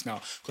classics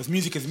now, because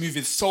music is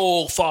moving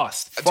so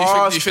fast. Do you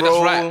think that's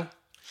right?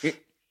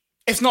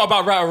 It's not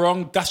about right or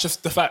wrong. That's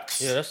just the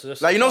facts. Yeah,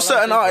 that's Like, you know, that's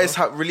certain what I artists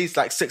have released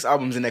like 6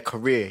 albums in their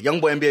career.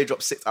 Youngboy NBA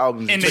dropped 6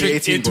 albums in In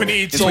 2018. in bro.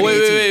 2018. So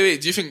 2018.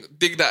 wait. Do you think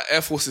Dig That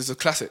Air Force is a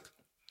classic?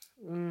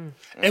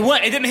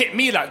 It didn't hit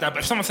me like that, but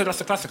if someone said that's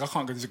a classic, I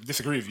can't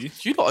disagree with you.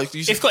 You lot,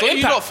 It's got don't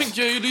you not impact. think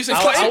you're losing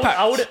It's got classic?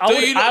 impact.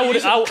 where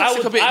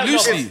you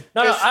said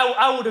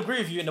I would agree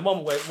with you in the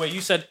moment where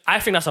you said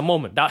I think that's a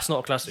moment. That's not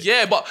a classic.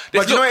 Yeah, but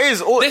But you know what it is?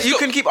 there's You look-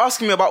 can keep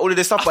asking me about all of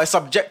this stuff, but it's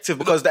subjective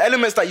because the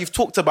elements that you've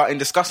talked about in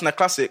discussing a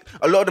classic,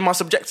 a lot of them are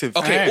subjective.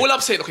 Okay, Hey. all I'm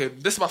saying,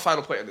 this is my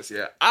final point on this,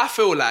 yeah. I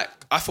feel like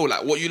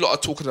what you lot are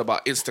talking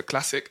about, instant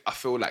classic, I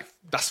feel like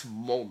that's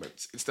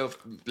moments. Instead of,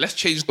 let's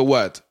change the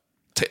word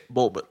to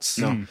moments.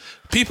 No.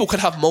 People can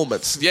have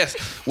moments, yes.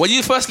 When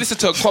you first listen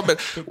to a comment,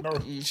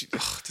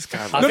 this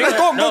guy, man.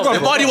 Go.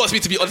 Marty wants me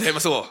to be on him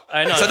as well.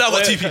 I know. So now I've got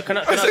Wait, two people. Can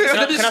I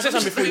say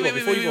something before you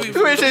go?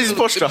 Who ain't changed his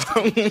posture?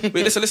 Wait,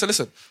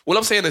 listen. All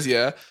I'm saying is,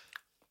 yeah,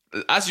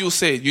 as you were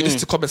saying, you listened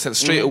to Common Sense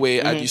straight away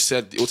and you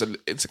said it was an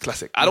instant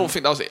classic. I don't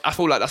think that was it. I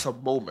feel like that's a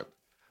moment.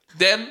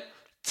 Then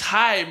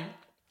time,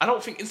 I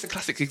don't think instant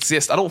classic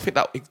exists. I don't think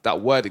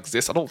that word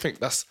exists. I don't think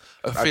that's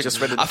a thing. just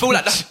read it. I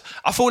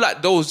feel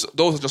like those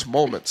are just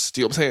moments.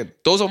 Do you know what I'm saying?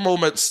 Those are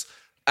moments,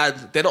 and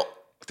they're not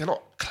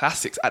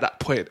classics at that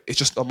point. It's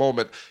just a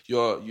moment.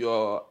 You're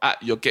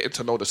getting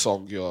to know the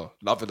song. You're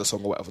loving the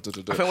song or whatever. I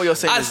think what you're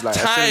saying is like,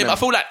 time. I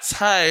feel like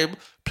time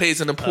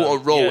plays an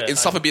important role in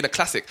something being a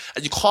classic,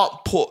 and you can't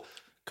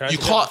I you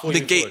interject can't before you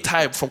negate forward?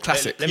 time from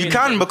classic. Let me You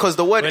can, because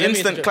the word Wait, let me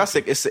instant interject.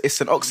 classic is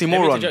it's an Let me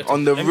oxymoron interject.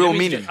 on the Let me real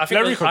interject.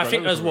 meaning. I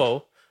think as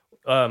well,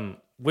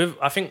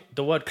 I think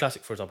the word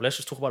classic, for example, let's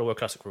just talk about the word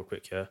classic real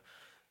quick, yeah?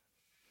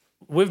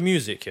 With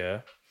music,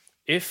 yeah,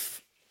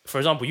 if, for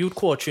example, you would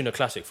call a tune a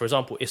classic. For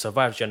example, it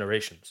survives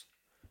generations.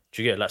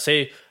 Do you get it? Like,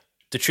 say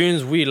the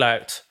tunes we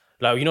liked,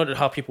 like, you know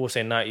how people will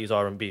say 90s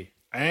R&B.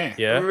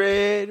 Yeah.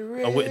 Red,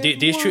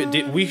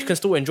 We can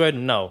still enjoy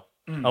them now.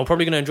 And we're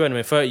probably going to enjoy them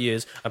in 30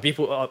 years, and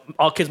people,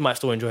 our kids might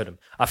still enjoy them.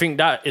 I think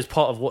that is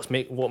part of what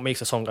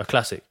makes a song a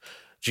classic.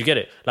 Do you get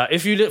it? Like,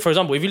 if you, for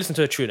example, if you listen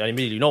to a tune and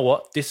immediately, you know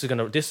what, this is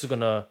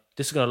gonna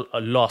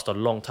last a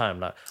long time.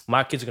 Like,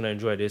 my kids are gonna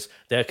enjoy this,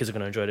 their kids are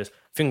gonna enjoy this,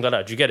 things like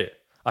that. Do you get it?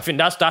 I think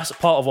that's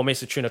part of what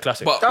makes a tune a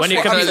classic. But when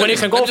it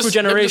can go through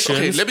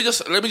generations. Let me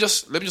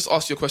just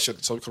ask you a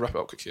question so we can wrap it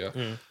up quick. Yeah.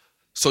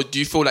 So do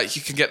you feel like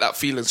you can get that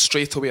feeling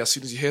straight away as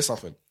soon as you hear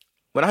something?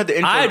 When I had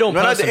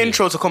the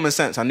intro to Common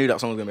Sense, I knew that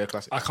song was gonna be a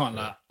classic. I can't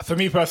lie. For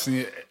me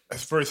personally,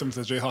 it's very similar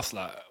to J Hus.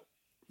 Like,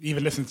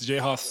 even listening to J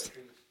Hus,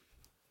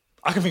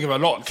 I can think of a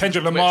lot.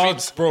 Kendrick Lamar,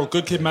 bro,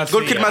 Good Kid, Mad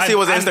City. Good Kid, Mad City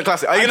was an instant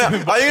classic. Are you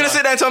gonna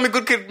sit there and tell me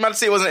Good Kid, Mad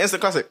City was an instant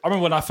classic? I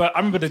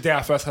remember the day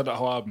I first heard that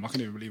whole album. I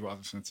couldn't even believe what I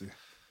was listening to.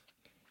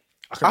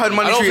 I heard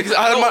Money Trees.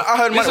 I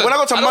heard when I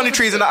got to Money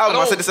Trees in the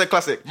album, I said this is a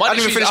classic. I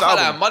didn't even finish the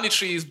album. Money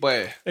Trees,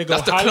 boy.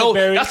 That's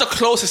the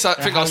closest I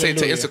think I'll say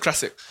to instant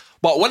classic.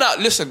 But when I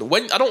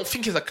don't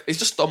think it's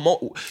just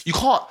you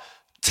can't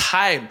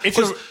time.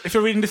 If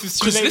you're reading This Is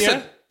Too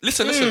Late,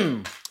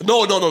 Listen.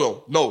 No.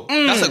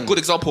 That's a good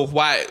example of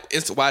why the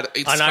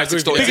classic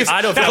story.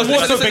 That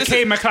also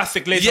became a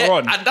classic later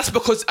on. And that's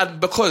because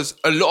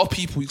a lot of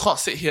people, you can't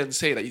sit here and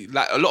say that.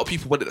 Like, a lot of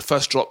people when it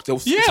first dropped, they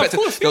was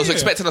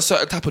expecting a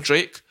certain type of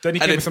Drake. Then he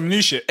came with some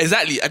new shit.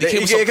 Exactly, and he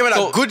came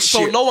with good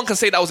shit. So no one can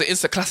say that was an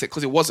instant classic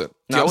because it wasn't.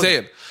 Do you know what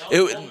I'm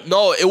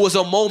saying? It was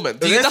a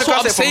moment. That's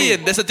what I'm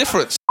saying. There's a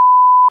difference.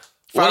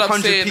 What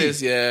I'm saying is,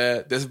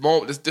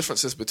 there's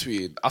differences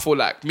between. I feel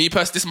like me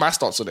personally, this is my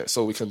stance on it,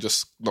 so we can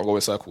just not go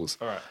in circles.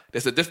 All right.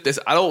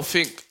 I don't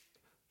think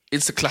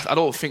I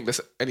don't think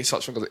there's any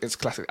such thing as an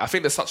instant classic. I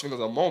think there's such thing as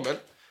a moment,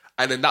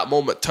 and then that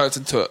moment turns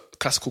into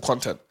classical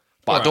content.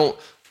 But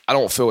I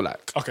don't feel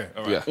like. Okay.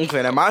 All right. Yeah.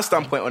 Okay. Now my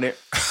standpoint on it.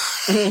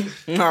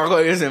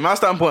 My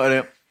standpoint on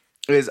it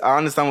is I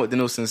understand what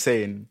Denilson's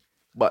saying.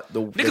 But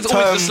the niggas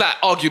term, always just like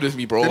arguing with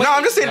me, bro. No,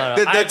 I'm just saying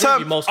the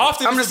term.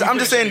 I'm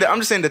just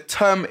saying the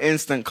term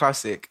instant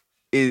classic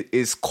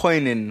is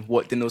coining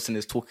what Denilson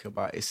is talking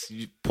about. It's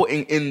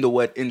putting in the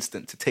word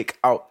instant to take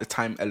out the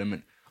time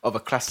element of a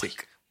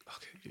classic.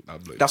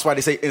 Okay, that's why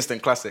they say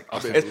instant classic.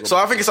 So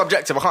I think it's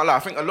subjective. I can't lie. I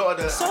think a lot of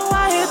the. So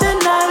I hear the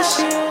night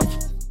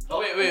shit. Oh,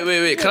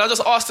 wait. Can I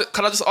just ask the?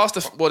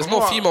 Well, there's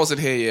no females in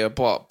here, yeah.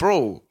 But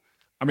bro,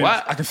 I mean,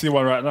 I can see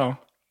one right now.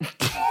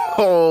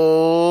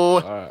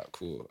 Oh, alright,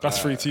 cool. That's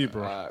free tea,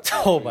 bro.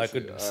 Cool. Oh my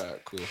goodness.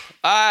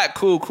 Alright,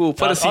 cool.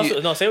 Policy. Say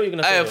what you're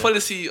gonna say.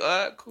 Policy.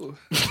 Alright, cool.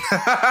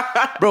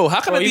 Bro,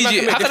 how can a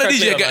DJ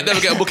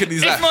never get a book in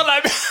these life? It's not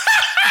like.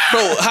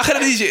 Bro, how can a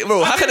DJ?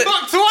 Bro, how can it?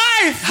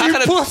 Twice. How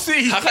can a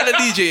pussy? How can a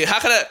DJ? How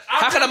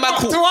can a man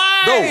call?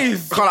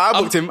 Twice. I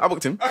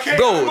booked him. Okay,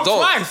 bro, don't.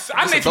 Twice.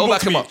 And Nathan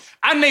booked me.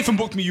 And Nathan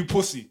booked me. You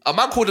pussy. A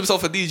man called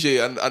himself a DJ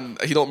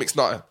and he don't mix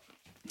nothing.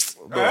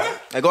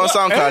 I go on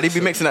SoundCloud, he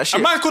be mixing that shit.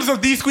 A man called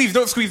himself D-Squeeze,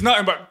 don't squeeze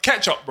nothing but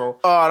ketchup, bro.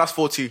 Oh, that's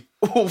 4-2.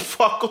 Oh,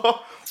 fuck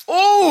off.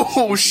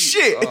 Oh,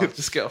 shit.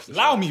 Just get off this.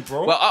 Allow me,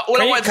 bro. Well,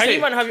 Can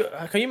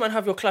you man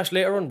have your clash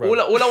later on, bro?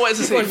 All I wanted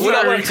to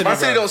say. I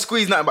say don't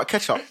squeeze nothing but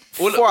ketchup.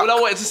 All I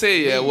wanted to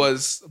say,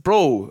 was,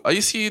 bro, do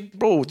you see,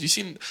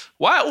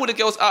 why are all the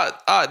girls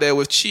out there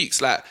with cheeks?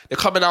 Like, they're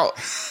coming out.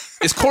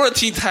 It's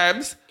quarantine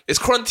times.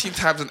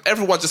 And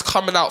everyone's just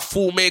coming out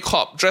full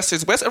makeup,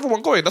 dresses. Where's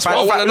everyone going? That's what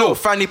I want to know.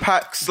 Fanny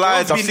pack,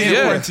 slides. I've been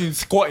in quarantine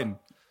squatting.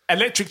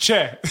 Electric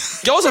chair.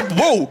 Girls have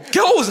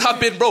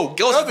been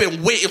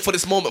waiting for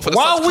this moment for the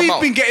sun to come out.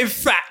 While we've been getting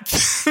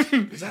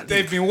fat,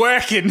 they've been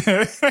working.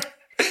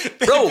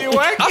 Bro,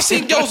 I've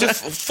seen girls with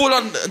full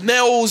on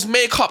nails,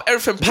 makeup,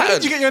 everything patterned. Where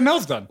did you get your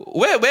nails done?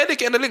 Where are they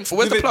getting the link for?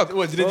 Where's the plug?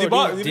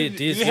 Did they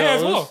These hair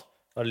as well? girls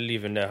are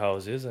leaving their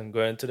houses and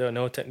going to their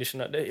nail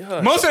technician at their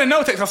yard. Most of the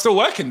nail techs are still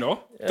working though.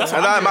 That's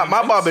what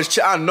my barber's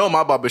I know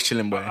my barber's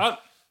chilling, boy.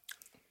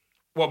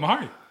 What,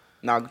 Mahari?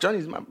 Nah,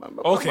 Johnny's my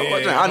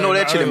okay. I know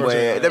they're chilling,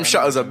 boy. Them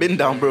shutters have been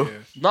down, bro.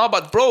 Nah,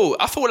 but bro,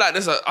 I feel like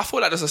there's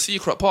a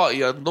secret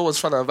party and no one's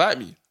trying to invite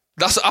me.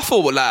 I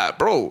feel like,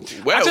 bro.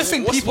 I just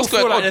think people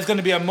feel like there's going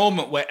to be a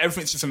moment where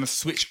everything's just going to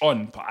switch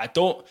on, but I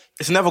don't.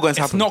 It's never going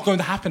to happen. It's not going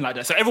to happen like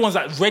that. So everyone's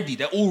like ready.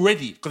 They're all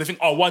ready because they think,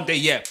 oh, one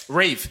day,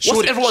 rave.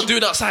 What's everyone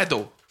doing outside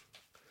though?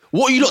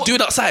 What are you lot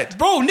doing outside?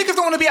 Bro, niggas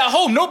don't want to be at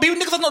home. No,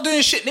 niggas are not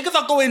doing shit. Niggas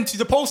are going to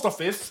the post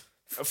office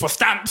for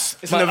stamps.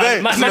 It's an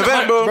event. It's an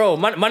event, bro. Bro,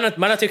 man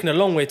are taking a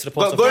long way to the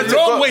post office. Going to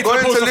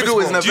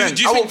Lidl is an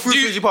event. I walk through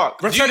Fuji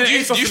Park. We're sending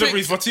ASOS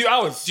deliveries for 2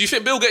 hours. Do you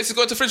think Bill Gates is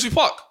going to Finsbury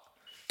Park?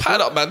 Pat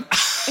it up, man.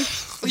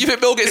 You think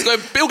Bill Gates is going?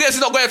 Bill Gates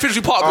is not going to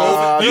Finsbury Park,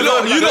 bro. You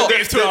know.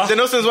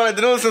 Denilson's one of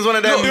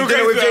them.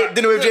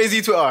 Dinner with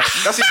Jay-Z Twitter.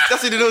 That's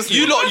the Denilson.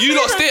 You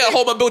lot stay at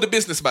home and build a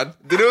business, man.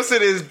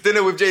 Denilson is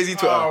dinner with Jay-Z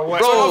Twitter. Bro,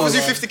 offers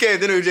you 50k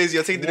dinner with Jay-Z.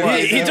 I'll take dinner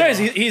with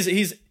Jay-Z.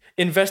 He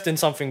invest in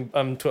something.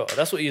 Twitter.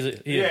 That's what he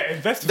is. Yeah,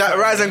 invest in That something.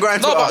 rise and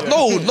grind. No, but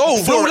Twitter.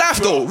 no, real life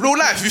though. Real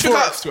life. You think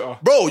Forex Twitter.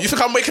 bro, you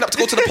think I'm waking up to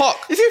go to the park?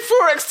 You see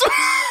Forex?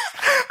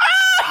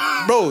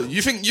 Bro,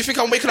 you think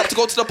I'm waking up to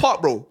go to the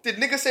park, bro? Did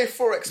nigga say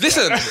Forex?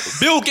 Listen,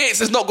 Bill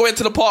Gates is not going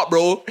to the park,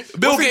 bro.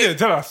 Bill What's he doing? Gates.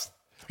 Tell us.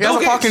 He has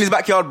Bill a park Gates. in his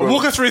backyard, bro.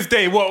 Walk us through his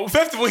day. Well,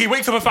 first of all, he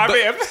wakes up at 5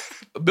 a.m.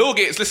 Bill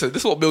Gates, listen,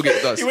 this is what Bill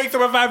Gates does. He wakes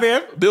up at 5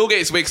 a.m. Bill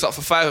Gates wakes up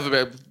for 5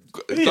 a.m.,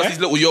 does Yeah. his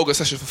little yoga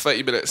session for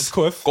 30 minutes. Of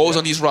course, Goes yeah.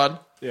 on his run.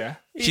 Yeah.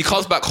 He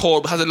comes back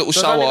home, has a little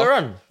Does that nigga shower.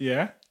 run?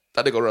 Yeah.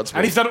 That nigga runs, bro.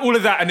 And he's done all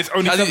of that and it's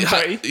only And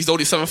 7:30. he's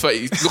only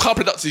 7:30. Look how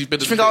productive he's been.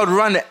 I think I would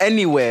run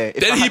anywhere if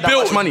I Then he had that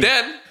much money.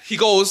 Then he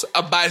goes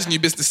and buys new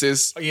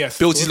businesses. Yes,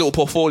 builds of his course. little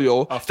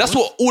portfolio. Of That's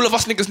course. what all of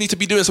us niggas need to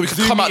be doing so we can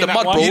Zoom come me out the in that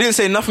mud, one. bro. You didn't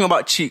say nothing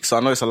about cheeks, so I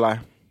know it's a lie.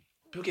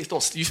 Bill Gates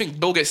don't. You think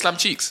Bill Gates slam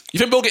cheeks? You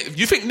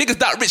think niggas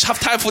that rich have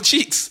time for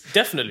cheeks,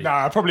 Definitely.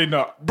 Nah, probably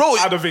not. bro?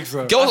 I don't think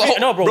so. Girls I think- are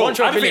no, bro, one I don't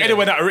think billion.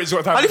 anyone that rich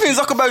got time. How do you think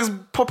Zuckerberg's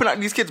popping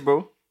at these kids,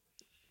 bro?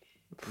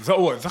 Is that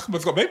what?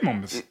 Zuckerberg's got baby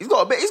mums. He's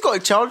got a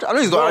child. I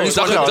know he's got at least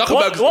one child.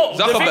 Zuckerberg.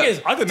 The thing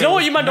is, I don't do you know know.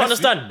 what you man don't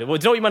Messy. understand? Well,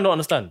 do you know what you man don't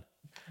understand?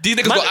 These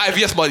niggas got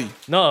IVS money.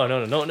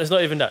 No, it's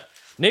not even that.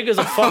 Niggas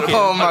are fucking.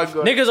 Oh my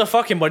God. Niggas are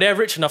fucking, but they're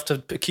rich enough to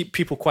keep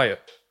people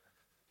quiet.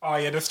 Oh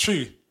yeah, that's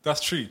true.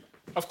 That's true.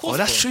 Of course. Oh,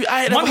 that's bro. true.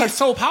 I ain't never Money heard- is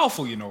so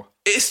powerful, you know.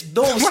 It's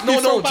no.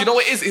 Do you know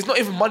what it is? It's not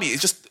even money.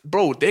 It's just,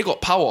 bro, they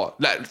got power.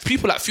 Like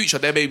people like Future,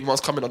 their baby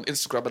ones coming on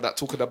Instagram and that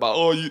talking about,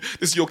 oh, this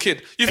is your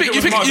kid. You think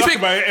Mark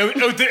Zuckerberg,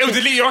 it'll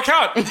delete your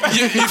account. you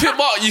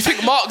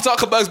think Mark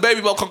Zuckerberg's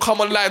baby mom can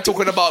come online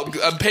talking about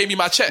pay me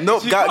my check?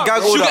 No, gag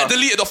She'll get order.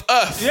 deleted off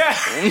Earth.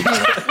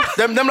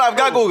 Yeah. Them like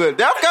gag order.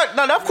 They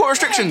have court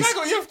restrictions.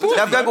 Yeah, of course, They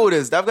have gag man.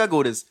 orders. They have gag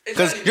orders.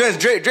 Because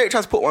Drake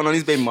tries to put one on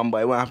his baby mum,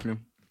 but it won't happen to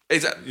him.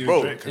 Exactly,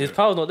 bro. Drake. His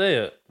power's not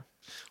there yet.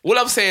 All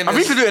I'm saying I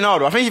think is, he can do it now,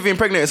 though. I think if you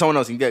impregnate someone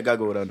else, you can get a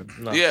gag order on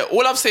them. yeah.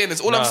 All I'm saying is,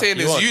 you won't. you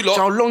Do you know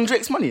how lot. long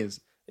Drake's money is?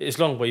 It's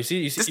long, but you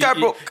see, This guy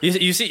broke.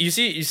 You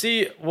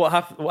see what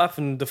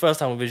happened the first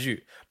time with his youth,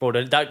 bro.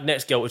 That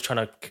next girl was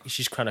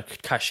she's trying to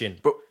cash in.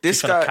 Bro,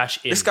 She's trying to cash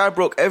in. this guy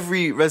broke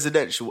every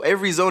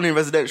zoning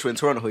residential in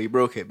Toronto. He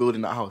broke it,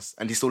 building that house,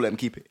 and he still let him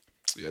keep it.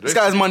 Yeah, This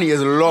guy's money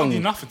is long. do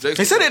nothing.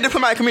 He said it in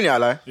diplomatic immunity, I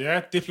lie.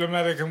 Yeah,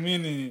 diplomatic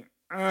community.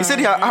 He said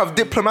I have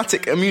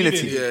diplomatic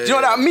immunity. Yeah, Do you know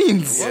what that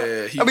means?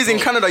 Yeah, That means in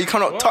Canada you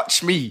cannot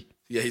touch me.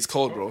 Yeah, he's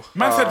cold, bro.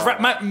 Man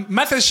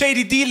said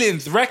shady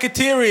dealings,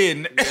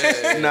 racketeering.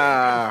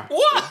 Nah.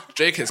 What?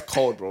 Drake is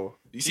cold, bro.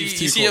 You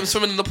see him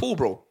swimming in the pool,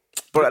 bro.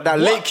 But that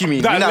lake you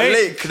mean? That That lake?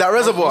 lake, that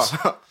reservoir.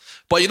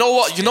 But you know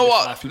what?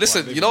 life,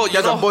 Listen, people you know, He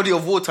has a body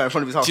of water in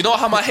front of his house. Do you know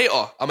how I'm a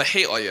hater? I'm a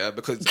hater, yeah,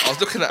 because I was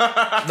looking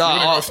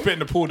at Spit in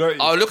the pool, don't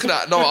you? I was looking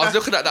at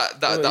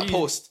that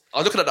post. I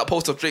was looking at that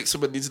post of Drake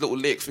swimming in his little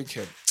lake,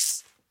 thinking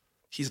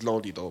he's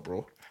lonely though,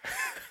 bro.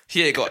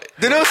 He ain't got it.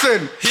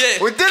 Denilson.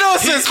 Yeah. With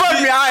Denilson,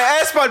 spud me.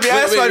 I spud me.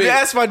 Wait.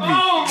 Spud me.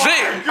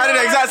 Drake, I did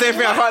the exact same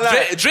thing. I can't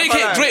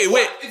lie. Drake,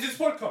 wait. Is this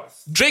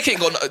podcast? Drake ain't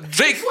got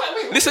Drake.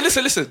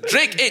 Listen.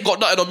 Drake ain't got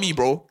nothing on me,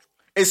 bro.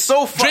 It's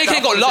so fucked. Drake that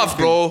ain't I got thought the love, same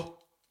bro. thing.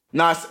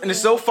 Nah, and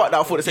it's so fucked that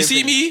I thought the same You see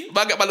thing. me?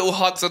 Man, get my little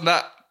hugs and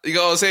that. You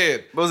know what I'm saying?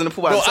 Bro's in the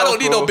pool by Bro, I himself, don't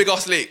need bro. no big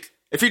ass lake.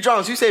 If he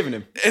drowns, who's saving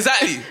him?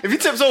 Exactly. If he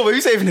tips over,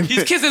 who's saving him?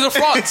 His kids is in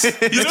France. His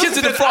kids is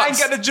in I ain't France.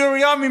 got the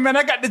jury on me, man.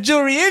 I got the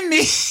jury in me.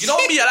 You know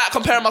me, I like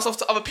comparing myself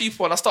to other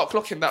people and I start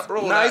clocking that,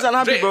 bro. Nah, Like, he's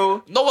unhappy, Drake,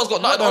 bro. No one's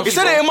got nothing on He me,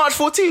 said bro. it in March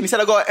 14. He said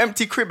I got an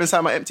empty crib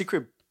inside my empty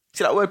crib.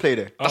 See that wordplay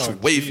there? That's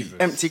wavy.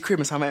 Empty crib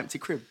inside my empty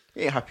crib.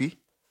 He ain't happy.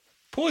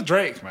 Poor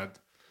Drake, man.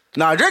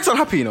 Nah, Drake's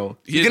unhappy, you know.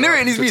 You is can hear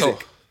it in his unhappy,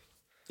 music. you can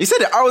He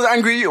said it. I was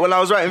angry at you when I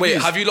was writing Wait,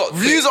 views. have you lot-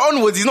 Views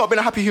onwards, he's not been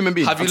a happy human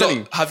being.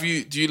 Do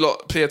you. you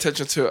lot pay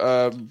attention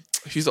to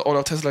who's the owner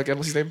of Tesla again?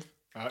 What's his name?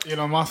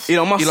 Elon Musk.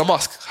 Elon Musk. Elon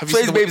Musk. Have you So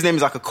seen his the- baby's name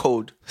is like a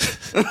code.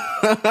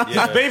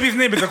 His baby's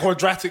name is a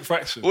quadratic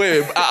fraction.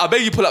 Wait, I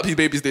beg you pull up his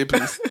baby's name,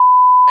 please.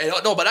 Hey,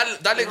 no, but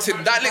that links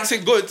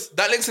in good.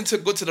 That links into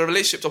good to the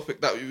relationship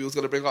topic that we was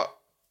gonna bring up.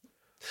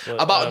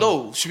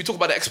 Should we talk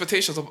about the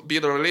expectations of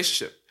being in a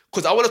relationship?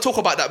 Because I want to talk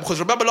about that. Because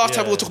remember last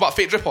time we were talking about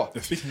Fate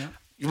Dripper. Speaking of,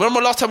 You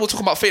remember last time we were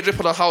talking about Fate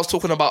Dripper and how I was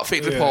talking about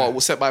Fate Dripper Yeah.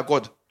 was sent by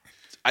God,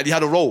 and he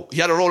had a role. He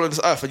had a role on this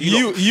earth, and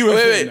You were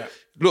saying that.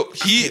 Look,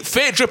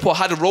 Fate Dripper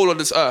had a role on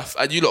this earth,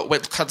 and you lot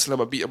went to cancel him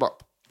and beat him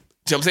up.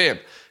 Do you know what I'm saying?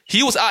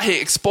 He was out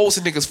here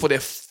exposing niggas for their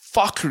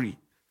fuckery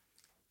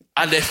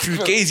and their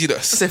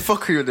fugaziness. Say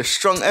fuckery with a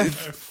strong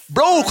F.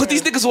 Bro, because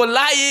these niggas were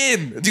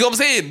lying. Do you know what I'm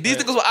saying? These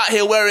niggas were out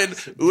here wearing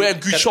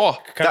Gucci.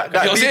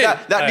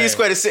 That D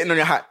squared is sitting on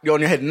your hat. You're on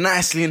your head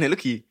nicely in it. Look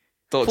at you.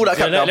 Don't Pull do that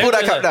cap down. Pull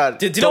that cap down.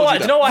 Do you know what? do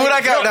Do you know what? Pull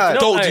that cap down.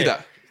 Don't do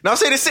that. Now I'm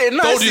saying it's sitting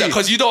nicely. Don't do that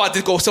because you know I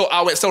did go so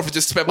I went selfish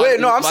just spend my Wait,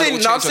 no, I'm my saying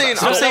little change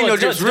on that. your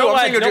do drip's you know real. I'm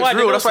why- saying your do you know drip's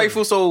why real. That's why you Denilson-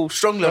 feel so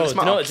strongly on Bro, this do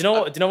you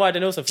matter. know why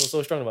Denilson feels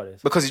so strong about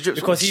this? Because he drips.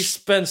 Because he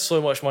spends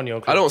so much money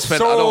on clothes. I don't spend.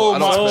 So I don't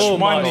much spend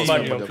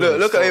money. on Look,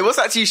 look at it. What's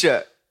that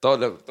t-shirt? Don't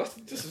look.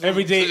 This is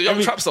Every day- it's a young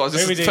every- trap star.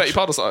 This every is day-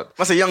 £30 or something.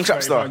 That's a young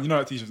trap star. You know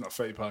that t-shirt's not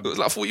 £30. It was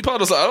like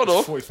 £40 or something. I don't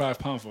know.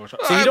 £45 for a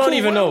trap. So you don't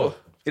even know.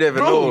 You don't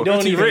even Bro, know. You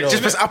don't even know.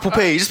 Just press Apple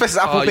Pay. Just press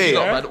Apple Oh, Pay. you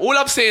lot, man. All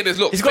I'm saying is,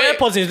 look, He's got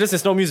AirPods in his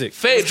listen, no music.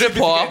 Fate Getting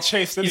Dripper,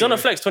 chased He's on a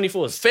anyway. flex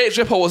 24s. Fate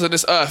Dripper was on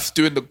this earth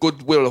doing the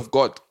good will of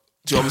God.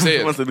 Do you know what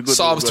I'm What's the saying? good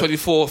Psalms will of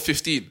God?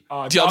 24:15. Do you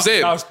know what I'm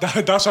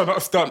saying? Thou shalt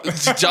not stunt.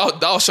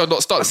 Thou shalt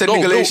not stunt. I said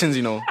Galatians,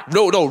 you know.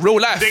 No, real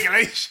life.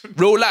 Regulation.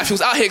 Real life. He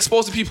was out here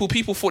exposing people.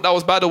 People thought that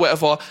was bad or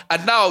whatever.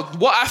 And now,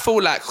 what I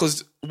feel like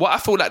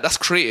that's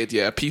created,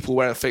 yeah, people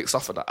wearing fake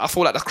stuff and that. I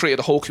feel like that's created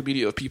a whole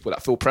community of people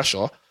that feel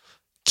pressure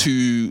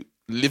to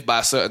live by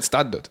a certain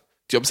standard. Do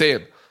you know what I'm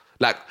saying?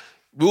 Like,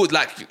 we would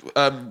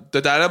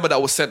the dilemma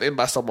that was sent in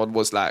by someone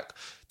was like,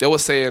 they were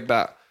saying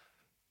that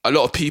a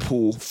lot of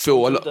people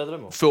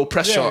feel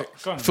pressure, Yeah,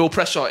 go on. feel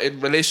pressure in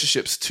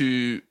relationships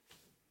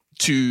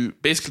to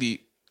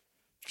basically,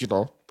 you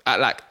know, at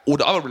like all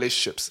the other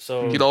relationships.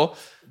 So- you know,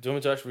 Do you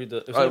want me to actually read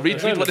the?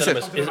 read what it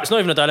says. It's not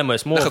even a dilemma.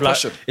 It's more Like of a like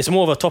question. it's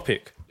more of a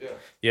topic.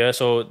 Yeah.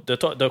 So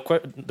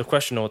the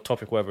question or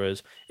topic, whatever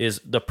it is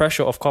the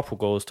pressure of couple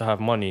goals to have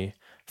money,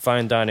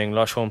 fine dining,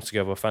 lush homes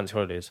together, fancy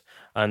holidays,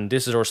 and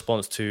this is a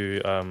response to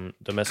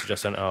the message I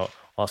sent out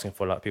asking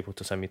for like people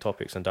to send me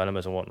topics and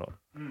dilemmas and whatnot.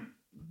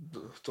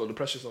 so the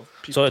pressures of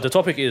people. So the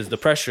topic is the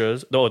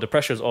pressures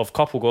of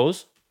couple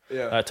goals,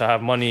 Yeah. to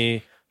have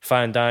money,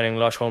 fine dining,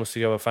 lush homes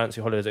together,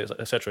 fancy holidays,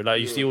 etc. Like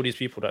you see all these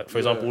people that, for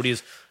example, all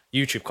these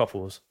YouTube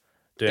couples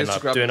doing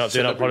Instagram doing up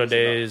celebrities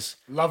holidays.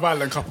 Love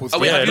Island couples. Oh,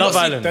 wait, Yeah, have you Love not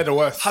seen- Island. They're the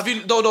worst. Have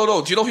you?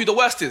 No. Do you know who the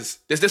worst is?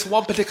 There's this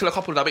one particular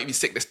couple that make me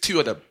sick. There's two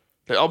of them.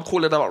 Like, I'm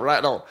calling them out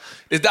right now.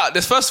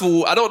 There's first of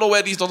all, I don't know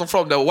where these dogs are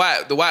from. The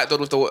white dog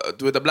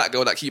with the black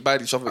girl that keep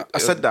buying each other. I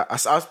said that.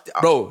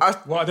 Bro.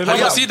 What, Have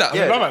you not seen that?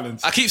 Yeah. Yeah. Love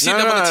Island. I keep seeing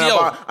No, them on the no, TL.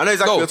 but I know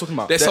exactly what you're talking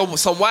about.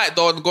 There's some white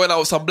don going out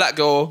with some black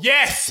girl.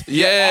 Yes.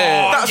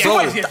 Yeah. That's Bro,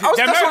 what- yes, that's they're what-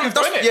 Americans,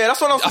 that's- isn't it? yeah,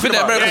 that's what I was I think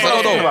talking they're about. Americans.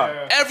 I don't know.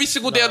 yeah. Every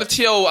single day on the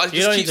TL, I You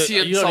just don't keep need to-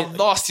 seeing you don't some need-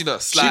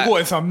 nastiness. She Like, bought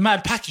in some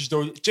mad package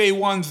though.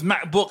 J1's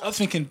MacBook. I was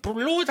thinking, bro,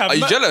 Lord, are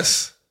you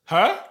jealous?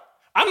 Huh?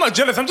 I'm not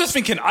jealous. I'm just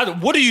thinking,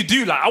 what do you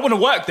do? Like, I want to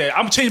work there.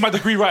 I'm changing my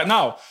degree right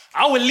now.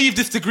 I will leave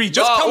this degree.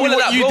 Just Nah, tell me all of what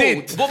that, you bro,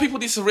 did. What people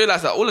need to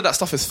realize that all of that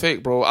stuff is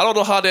fake, bro. I don't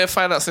know how they're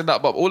financing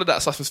that, but all of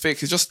that stuff is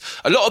fake. It's just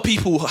a lot of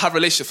people have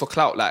relationships for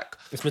clout. Like,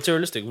 It's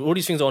materialistic. All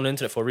these things are on the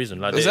internet for a reason.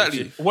 Like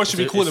Exactly. What should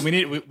we call them?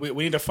 it's-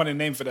 We need a funny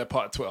name for their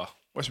part of Twitter.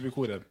 What should we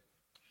call them?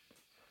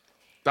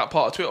 that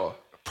part of Twitter.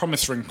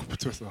 Promise ring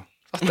Twitter.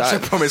 That's It's a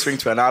di- promise ring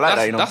to her. Now I like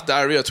that, you know. that's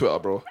diarrhea Twitter,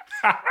 bro.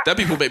 Them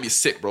people make me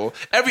sick, bro.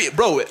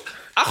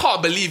 I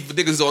can't believe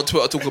niggas on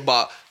Twitter talking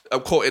about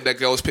quoting their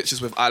girls'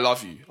 pictures with "I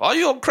love you." Are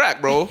you on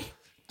crack, bro?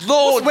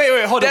 No.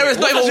 Wait, hold on. There is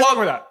not What's even actually wrong one.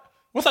 with that?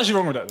 What's actually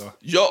wrong with that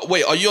though?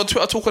 Wait, are you on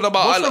Twitter talking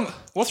about?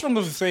 What's wrong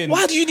with saying?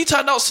 Why do you need to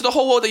announce to the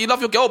whole world that you love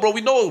your girl, bro?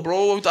 We know,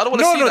 bro. I don't want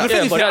to No, see no, that. the thing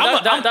Yeah,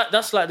 is, but I'm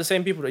that's like the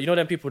same people that, you know,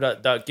 them people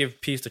that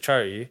give peas to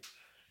charity,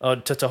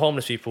 to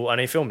homeless people, and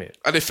they film it.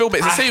 And they film it.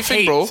 It's the same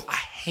thing, bro. I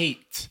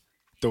hate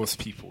those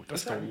people.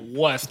 That's the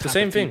worst. The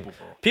same thing.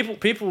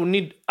 People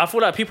need. I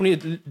feel like people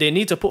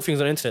need to put things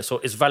on the internet so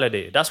it's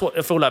validated. That's what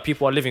I feel like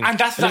people are living. And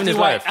that's living exactly this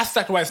why. life. That's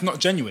exactly why it's not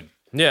genuine.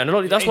 Yeah,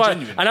 and that's ain't why.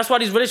 genuine. And that's why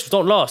these relationships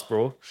don't last,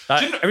 bro.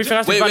 Like, you know- everything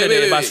has to be Wait.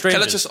 validated by Can I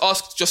strangers. just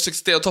ask, just to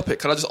stay on topic,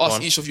 can I just ask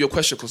on. each of you a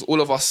question? Because all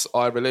of us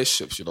are in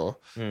relationships, you know.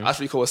 As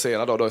Rico was saying,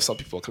 I don't know if some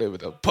people are clear with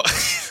them, but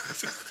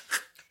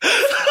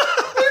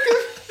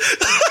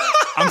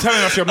I'm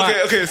telling off your mic.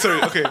 okay,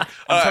 sorry, okay.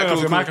 I'm turning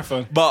off your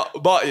microphone.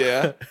 But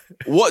yeah,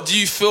 what do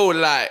you feel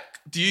like?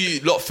 Do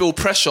you not feel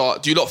pressure?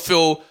 Do you not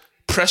feel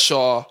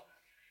pressure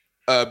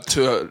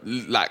to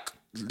like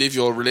live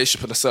your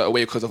relationship in a certain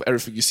way because of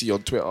everything you see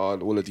on Twitter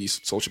and all of these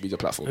social media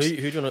platforms? Who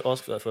do you want to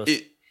ask that first?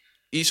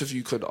 Each of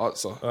you could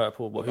answer. All right,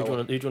 Paul. But who do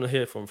you want to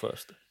hear from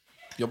first?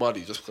 Your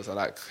money, just because I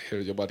like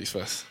hearing your money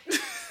first.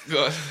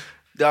 Go on.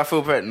 Do I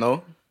feel pressure?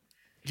 No.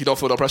 You don't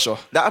feel no pressure.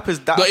 That app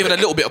is Not even a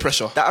little bit of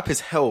pressure. That app is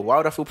hell. Why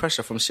would I feel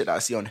pressure from shit that I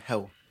see on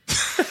hell?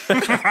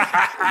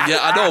 Yeah,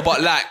 I know,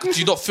 but like, do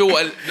you not feel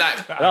like?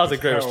 That was a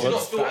great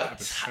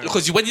response.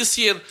 Because when you're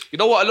seeing, you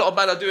know what a lot of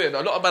men are doing?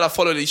 A lot of men are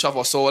following each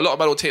other. So a lot of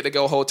men will take the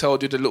girl hotel,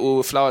 do the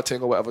little flower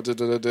thing or whatever, do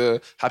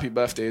the happy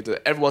birthday.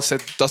 Everyone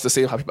does the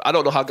same happy. I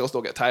don't know how girls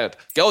don't get tired.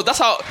 Girls, that's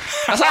how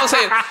I was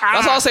saying.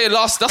 That's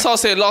how I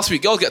was saying last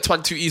week. Girls get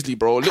twanged too easily,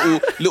 bro.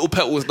 Little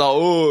petals now.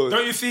 Oh,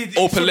 Don't you see?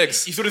 Open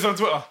legs. You saw this on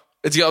Twitter.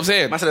 Do you know what I'm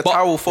saying? I said a But-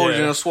 towel folded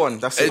yeah. in a swan.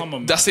 That's it. Come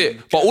on, that's man.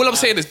 it. But all I'm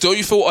saying is, don't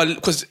you feel?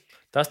 Because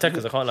That's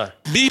techers. I can't lie.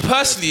 me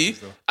personally,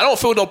 I don't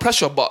feel no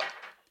pressure, but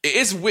it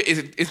is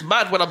it's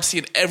mad when I'm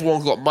seeing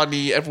everyone's got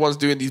money, everyone's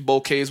doing these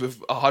bouquets with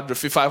 100,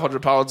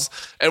 500 pounds,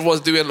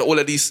 everyone's doing all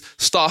of these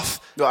stuff.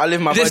 Yo, I live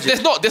my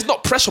budget. There's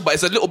not pressure, but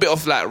it's a little bit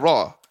of like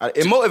raw.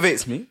 It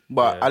motivates me,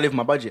 but I live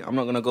my budget. I'm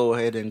not gonna go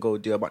ahead and go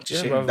do a bunch of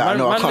shit bro. that I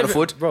know I Man can't live it-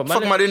 afford. bro, man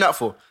Fuck am I doing that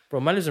for? Bro,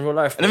 man lives in real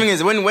life. And the bro. thing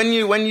is,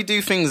 when you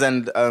do things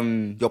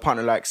and your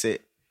partner likes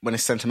it, when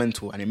it's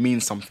sentimental and it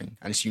means something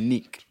and it's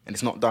unique and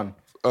it's not done.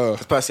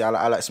 Because personally,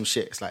 I like some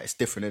shit. It's like it's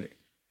different, innit?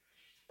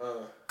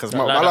 Because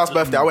my Like last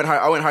that- birthday, I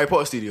went Harry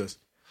Potter Studios.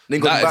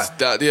 Didn't go to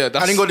Dubai.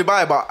 I didn't go to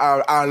Dubai, but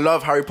I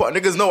love Harry Potter.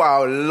 Niggas know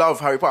I love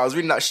Harry Potter. I was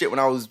reading that shit when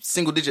I was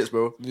single digits,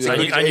 bro. Yeah.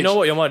 And you know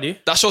what,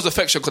 Yamadi? That shows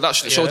affection because that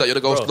shows that you're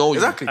the girls bro. know you.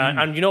 Exactly.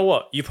 And you know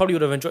what? You probably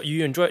would have enjoyed.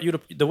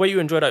 The way you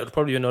enjoyed that would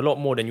probably been a lot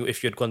more than you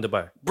if you had gone to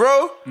Dubai.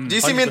 Bro, do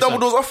you see me in 100%.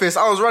 Dumbledore's office?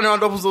 I was running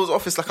around Dumbledore's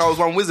office like I was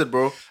one wizard,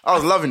 bro. I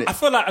was loving it. I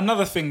feel like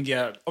another thing,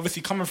 yeah,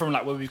 obviously coming from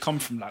like where we come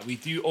from, like we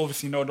do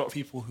obviously know a lot of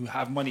people who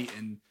have money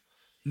in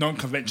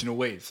non-conventional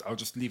ways. I'll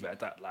just leave it at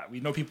that. Like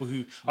we know people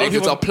who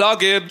Niggas are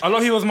plugging. a lot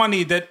of people's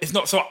money that it's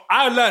not. So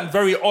I learned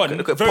very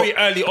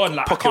early on.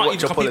 Like I Pocket can't watch even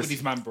your compete policy. with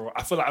these man, bro.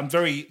 I feel like I'm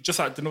very just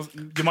like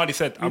Yamadi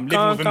said. I'm living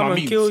Can't within come my and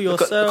means. kill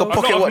Look yourself. at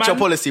pocket A lot of watch your man,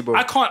 policy, bro.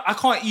 I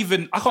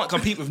can't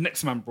compete with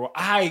next man, bro.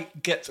 I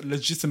get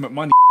legitimate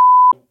money.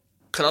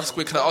 Can I ask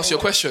you a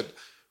question?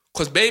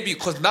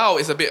 Because now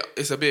it's a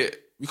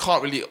bit. We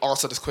can't really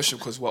answer this question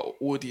because we're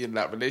already in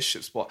like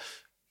relationships. But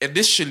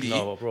initially,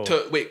 No, bro.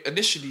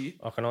 initially,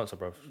 I can answer,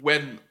 bro.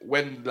 when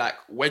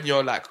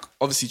you're like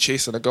obviously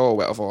chasing a girl or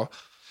whatever.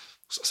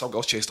 Some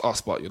girls chased us,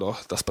 but you know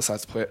that's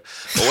besides the point.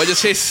 But when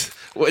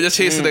you're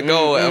chasing a girl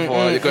or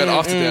whatever, you're going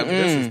after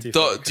them.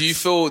 Do you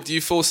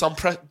feel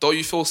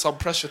some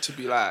pressure to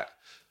be like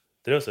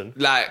Listen,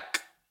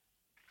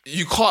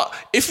 you can't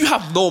if you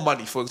have no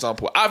money, for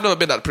example. I've never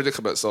been in that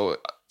predicament, so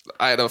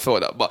I ain't never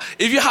felt that. But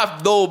if you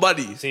have no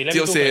money, see, do let you me know what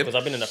I'm talk saying? because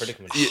I've been in that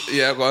predicament.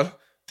 Yeah, go on.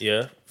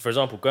 Yeah, for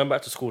example, going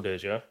back to school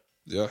days, Yeah.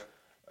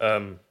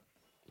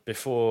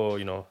 before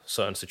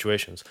certain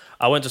situations,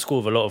 I went to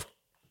school with not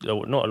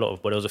a lot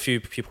of, but there was a few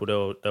people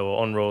that were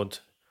on road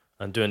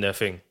and doing their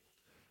thing,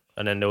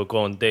 and then they would go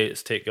on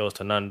dates, take girls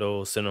to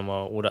Nando's,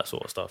 cinema, all that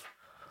sort of stuff.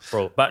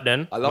 Bro, back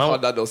then, I love how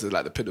Nando's is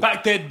like the pinnacle.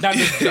 Back then, that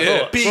was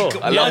Yeah. big.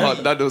 Bro, I love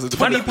how Nando's is the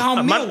pinnacle.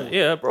 £20 meal. Man,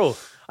 yeah, bro.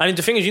 And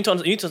the thing is, you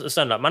need to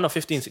understand, like, man are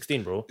 15,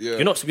 16, bro. Yeah.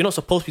 You're not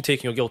supposed to be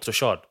taking your girl to the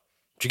shard.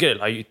 Do you get it?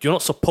 Like, you're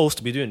not supposed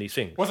to be doing these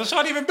things. Was the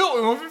shard even built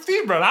when we were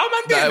 15, bro? How man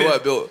Nah, doing it this?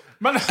 weren't built.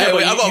 Man, Hey,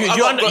 wait, I got you a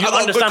good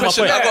understand my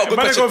question. point. I got a good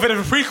man, question. go for the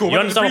prequel. You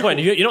understand my point?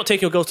 You're not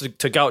taking your girls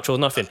to Gaucho or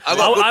nothing. I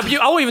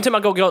won't even take my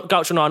girl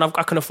Gaucho now, and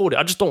I can afford it.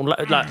 I just don't like.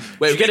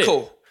 Wait, do you get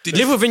Rico, it? did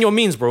you- Live within your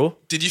means, bro.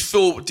 Did you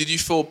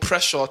feel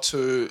pressure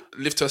to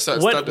live to a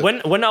certain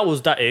standard? When I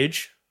was that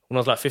age, when I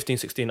was like 15,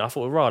 16, I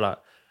thought, right, like,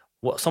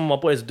 what some of my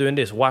boys are doing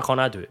this, why can't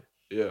I do it?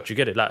 Yeah. Do you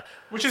get it? Like,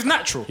 Which is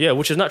natural. yeah,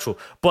 which is natural.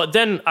 But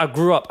then I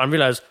grew up and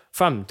realized,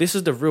 fam, this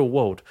is the real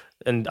world,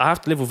 and I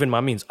have to live within my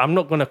means. I'm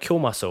not gonna kill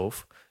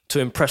myself to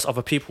impress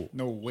other people.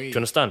 No way. Do you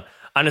understand?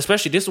 And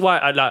especially this is why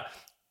I like.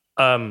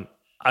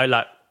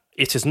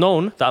 It is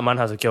known that a man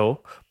has a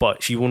girl,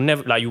 but she will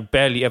never, like, you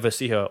barely ever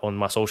see her on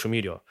my social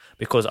media,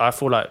 because I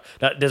feel like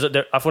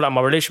I feel like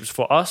my relationship's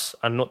for us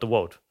and not the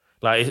world.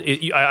 Like,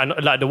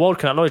 like the world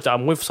can acknowledge that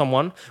I'm with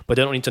someone, but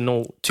they don't need to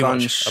know too much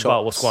Gunshots.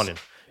 about what's going on.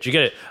 Do you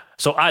get it?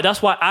 So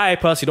that's why I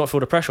personally don't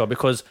feel the pressure,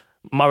 because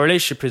my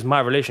relationship is my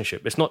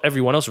relationship. It's not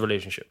everyone else's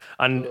relationship.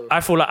 And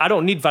I feel like I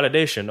don't need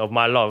validation of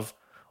my love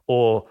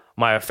or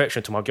my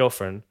affection to my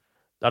girlfriend.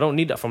 I don't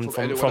need that from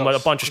anyone a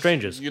else. bunch of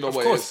strangers. You know Of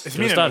what course, it it's is. You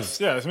meaningless.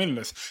 understand? Yeah, it's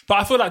meaningless. But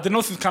I feel like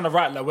Denoson's kind of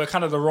right. Like we're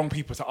kind of the wrong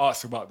people to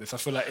ask about this. I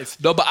feel like it's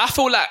No, but I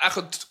feel like I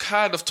could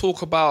kind of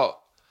talk about.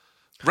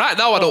 Right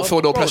now, I don't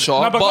feel no pressure.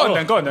 No, but go on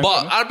then, go on then.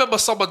 But I remember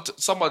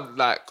someone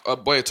like a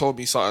boy told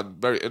me something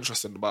very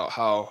interesting about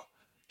how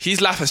his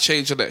life has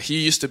changed. Innit?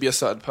 He used to be a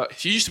certain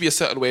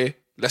way.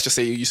 Let's just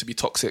say he used to be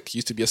toxic. He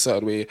used to be a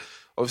certain way.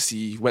 Obviously,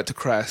 he went to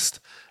Christ,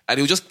 and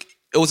I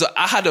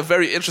had a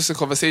very interesting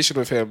conversation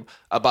with him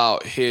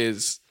about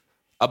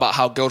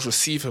how girls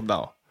receive him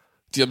now.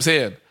 Do you know what I'm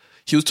saying?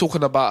 He was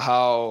talking about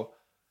how,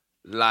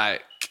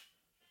 like,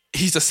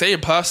 he's the same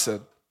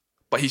person,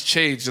 but he's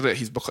changed, isn't it?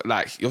 He's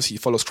like, obviously he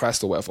follows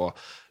Christ or whatever,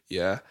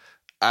 yeah.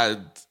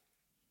 And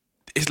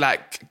it's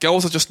like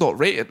girls are just not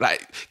rated.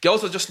 Like,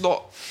 girls are just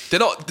not. They're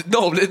just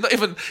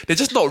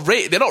not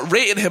rated. They're not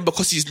rating him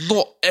because he's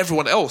not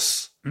everyone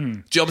else. Do you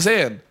know what I'm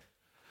saying?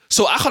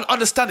 So I can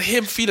understand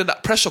him feeling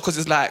that pressure, because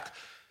it's like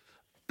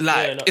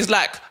I'm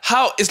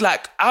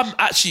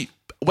actually,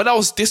 when I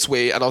was this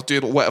way and I was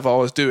doing whatever I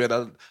was doing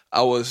and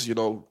I was,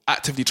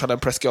 actively trying to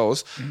impress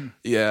girls,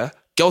 yeah,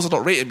 girls are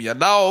not rating me. And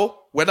now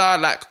when I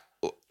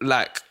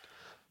like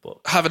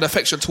have an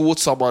affection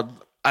towards someone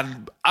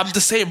and I'm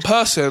the same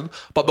person,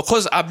 but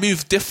because I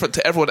move different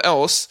to everyone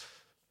else,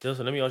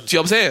 Listen, let me ask you. do you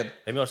know what I'm saying?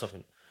 Let me ask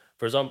something.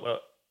 For example,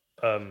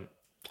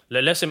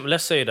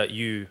 let's say that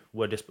you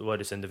were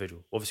this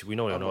individual. Obviously, we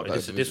know you're not. not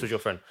that This was your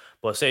friend.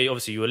 But say,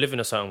 obviously, you were living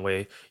a certain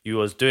way. You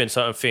was doing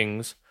certain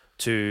things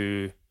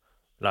to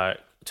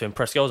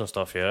impress girls and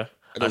stuff. Yeah.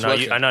 And it was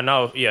working.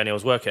 And it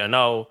was working. And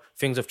now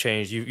things have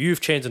changed.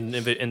 You've changed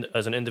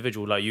as an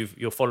individual. Like,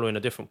 you're following a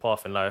different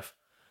path in life.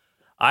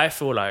 I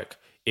feel like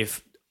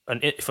if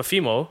a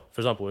female,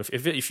 for example,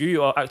 if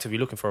you are actively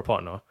looking for a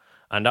partner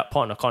and that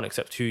partner can't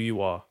accept who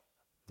you are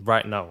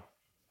right now,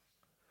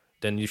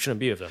 then you shouldn't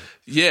be with them.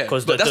 Yeah,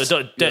 Because but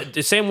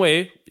the same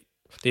way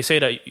they say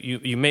that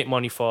you make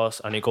money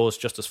fast and it goes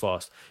just as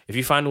fast. If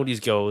you find all these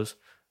girls,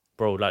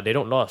 bro, like they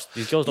don't last.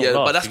 These girls don't Yeah,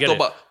 last. but that's you get no. it?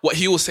 But what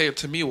he was saying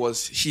to me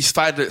was he's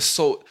finding it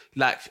so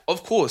like.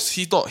 Of course,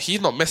 he's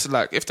not messing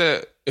like if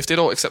they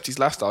don't accept his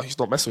lifestyle, he's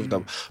not messing with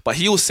them. But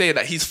he was saying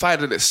that he's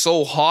finding it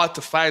so hard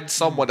to find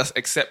someone that's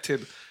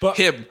accepting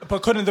him.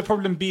 But couldn't the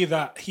problem be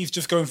that he's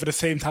just going for the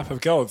same type of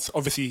girls?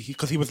 Obviously,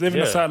 because he was living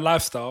a Yeah. certain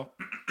lifestyle,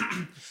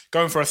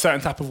 going for a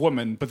certain type of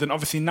woman. But then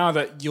obviously now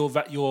that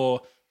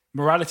your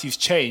morality's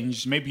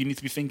changed, maybe you need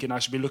to be thinking I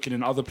should be looking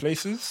in other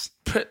places.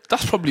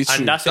 That's probably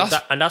true.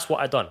 And that's what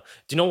I done.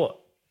 Do you know what?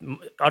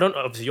 I don't.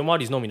 Obviously, your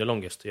Madis know me the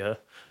longest. Yeah.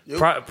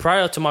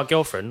 Prior to my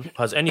girlfriend,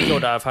 has any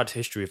girl that I've had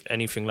history with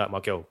anything like my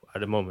girl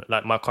at the moment,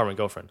 like my current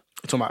girlfriend,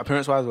 You talking about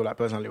appearance wise or like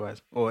personality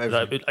wise or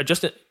everything? like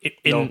just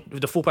in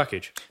the full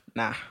package?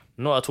 Nah.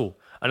 Not at all.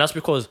 And that's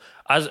because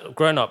as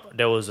growing up,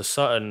 there was a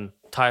certain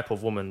type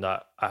of woman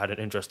that I had an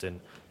interest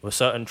in, with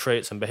certain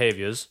traits and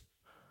behaviors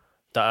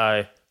that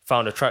I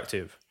found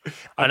attractive.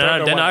 And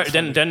then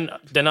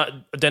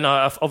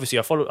I obviously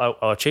I followed.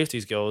 I chased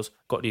these girls,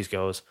 got these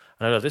girls,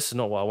 and I realized this is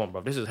not what I want,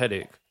 bro. This is a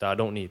headache that I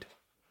don't need. Do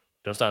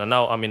you understand? And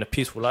now I'm in a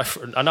peaceful life.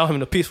 And now I'm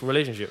in a peaceful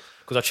relationship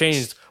because I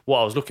changed what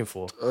I was looking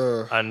for,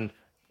 and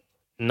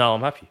now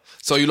I'm happy.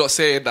 So you're not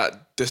saying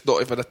that there's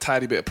not even a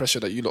tiny bit of pressure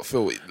that you not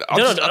feel. There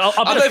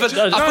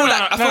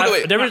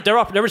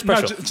is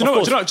pressure. Do you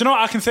know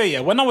what I can say? Yeah,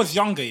 when I was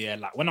younger,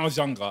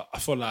 I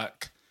feel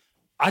like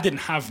I didn't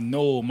have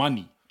no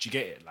money. Do you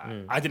get it? Like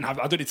I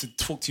don't need to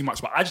talk too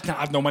much, but I just didn't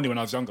have no money when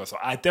I was younger. So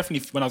I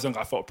definitely, when I was younger,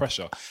 I felt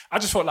pressure. I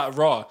just felt like,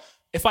 raw.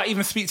 If I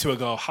even speak to a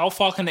girl, how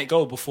far can it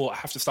go before I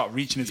have to start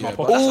reaching into my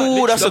pocket?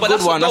 Oh, that's a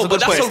good one. That's a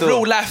good point. That's a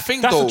real life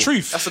thing, That's though. the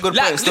truth. That's a good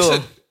Like, point. Still,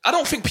 listen, I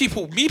don't think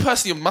people, me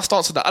personally, my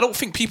stance on that, I don't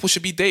think people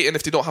should be dating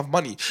if they don't have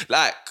money.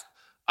 Like,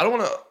 I don't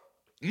want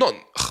to, not.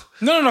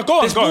 No, go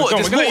on. There's more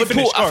important.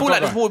 I feel like there's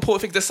there's more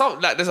important things.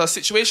 There's a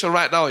situation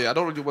right now. Yeah, I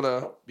don't really want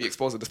to be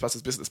exposing this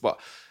person's business, but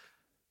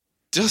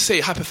just say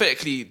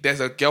hypothetically, there's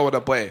a girl and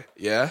a boy.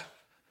 Yeah,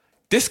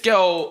 this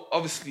girl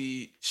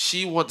obviously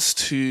she wants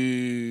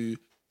to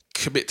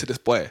commit to this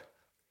boy,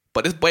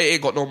 but this boy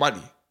ain't got no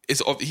money.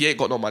 He ain't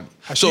got no money.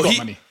 Has she got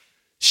money?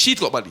 She's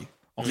got money.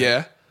 Okay.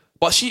 Yeah,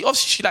 but she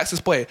likes this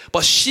boy,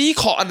 but she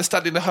can't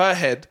understand in her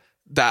head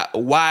that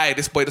why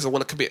this boy doesn't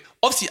want to commit.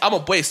 Obviously, I'm a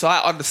boy, so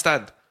I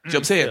understand. Do you know what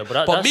I'm saying? Yeah, but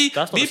that's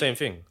not the same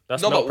thing.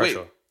 That's not pressure.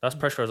 Wait. That's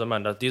pressure as a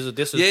man. These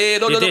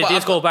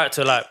go back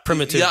to like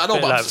primitive. Yeah, I know,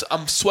 but like,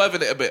 I'm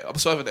swerving it a bit.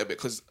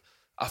 this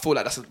I feel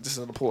like this is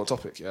an important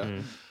topic.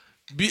 Yeah,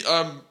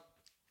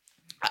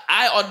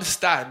 I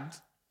understand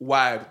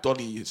why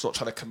Donny is not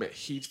trying to commit.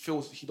 He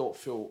don't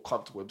feel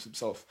comfortable with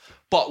himself.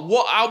 But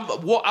what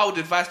I would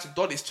advise to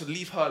Donny is to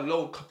leave her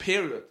alone.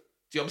 Period.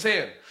 Do you know what I'm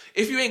saying?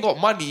 If you ain't got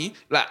money,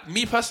 like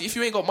me personally, if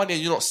you ain't got money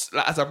and you're not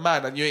like as a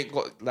man and you ain't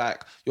got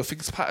like your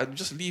things patterned,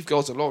 just leave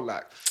girls alone,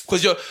 like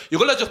because you're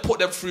gonna just put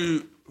them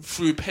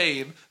through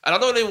pain. And I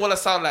don't even want to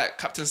sound like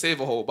Captain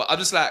Saverhole, but I'm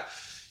just like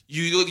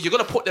you're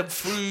gonna put them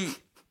through.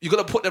 You're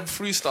gonna put them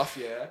through stuff,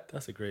 yeah.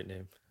 that's a great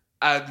name.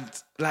 And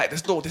like,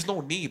 there's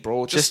no need,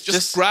 bro.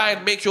 Just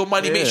grind, make your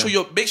money, make sure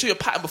you're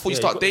patterned before you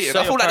start dating.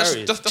 I feel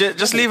like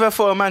just leave her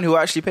for a man who will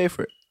actually pay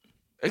for it.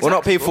 Exactly, well,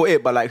 not pay for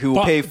it, but like who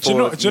will pay for. Do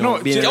you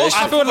know? being in a Girls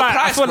I relationship. feel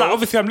like bro.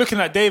 obviously I'm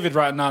looking at David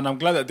right now, and I'm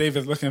glad that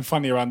David's looking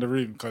funny around the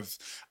room because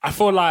I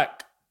feel like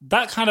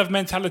that kind of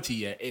mentality.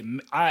 Yeah,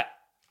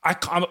 I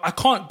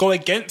can't go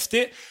against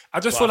it. I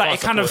just feel like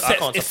it kind of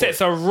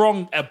sets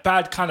a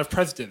bad kind of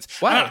precedence.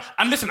 Wow.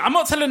 And listen, I'm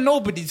not telling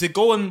nobody to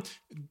go and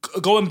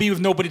be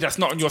with nobody that's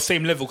not on your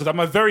same level because I'm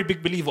a very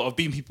big believer of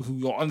being people who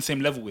you're on the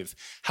same level with.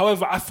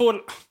 However, I feel.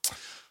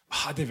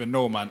 I don't even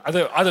know, man. I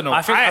don't know.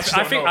 I think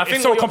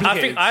it's so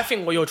complicated. I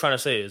think what you're trying to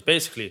say is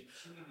basically.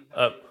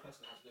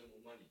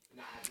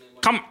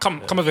 Come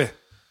over here.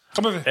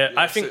 Come over here.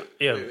 I think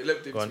Go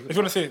Go on. If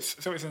you want to say it,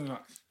 say what you're saying. Like.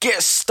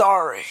 Get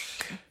starring.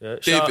 Yeah.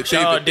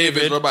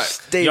 David, right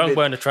back. Young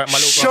boy in the track, my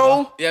little Show.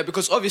 brother. Yeah,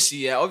 because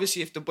obviously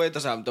if the boy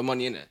doesn't have the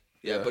money in it,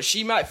 but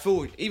she might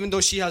feel, even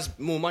though she has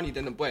more money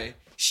than the boy,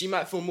 she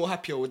might feel more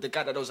happier with the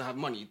guy that doesn't have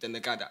money than the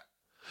guy that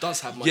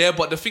does have money. Yeah,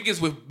 but the thing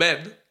is with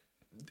men,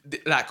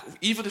 like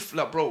even if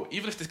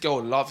this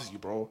girl loves you,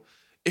 bro,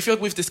 if you're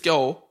with this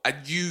girl and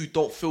you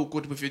don't feel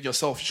good within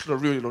yourself, you're just gonna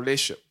ruin your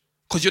relationship.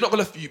 Because you're not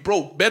gonna,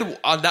 bro. Men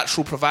are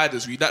natural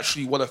providers. We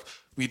naturally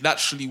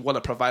want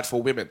to provide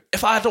for women.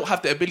 If I don't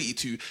have the ability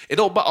to, it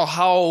don't matter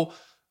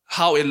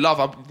how in love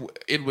I'm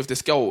in with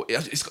this girl.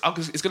 It's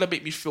gonna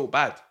make me feel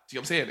bad. Do you know what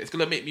I'm saying? It's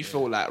gonna make me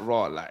feel like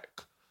raw. Like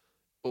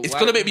it's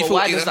gonna make me feel.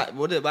 Why does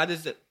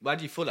that? Why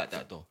do you feel like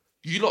that though?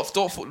 Do you lot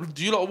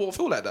won't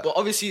feel like that? But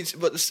obviously,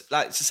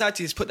 like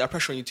society has put that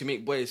pressure on you to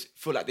make boys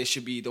feel like they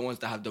should be the ones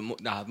that have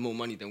more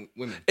money than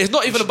women. It's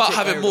not You even should about take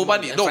care having of more the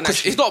money. No,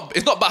 because it's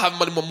not about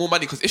having more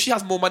money. Because if she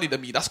has more money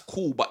than me, that's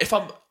cool. But if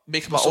I'm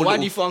making my So own, why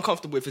do you feel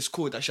uncomfortable if it's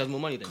cool that she has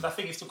more money than you? I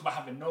think it's talking about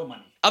having no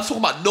money. I'm talking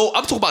about no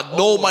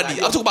money.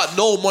 like I'm talking about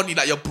no money,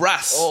 like your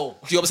brass. Oh.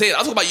 Do you know what I'm saying? I'm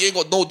talking about you ain't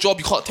got no job,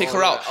 you can't take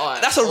her out.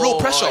 Alright. That's a real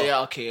pressure.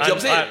 Yeah, okay. Do you know what I'm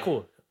saying? Alright,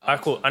 cool.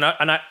 Alright, cool. And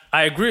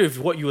I agree with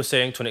what you were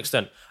saying to an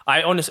extent.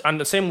 And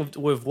the same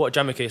with what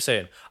Jamike is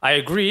saying. I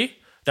agree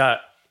that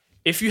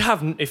if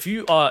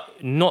you are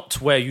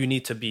not where you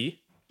need to be,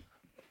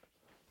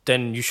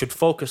 then you should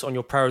focus on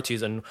your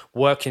priorities and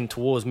working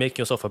towards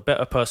making yourself a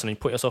better person and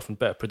put yourself in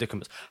better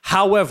predicaments.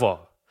 However,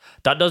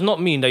 that does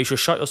not mean that you should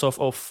shut yourself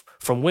off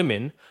from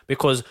women,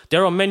 because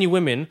there are many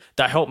women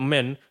that help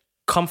men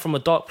come from a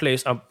dark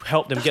place and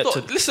help them get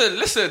to... Listen.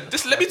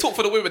 Just let me talk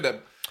for the women then.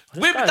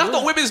 That's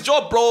not women's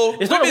job, bro.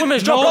 It's not a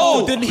women's job,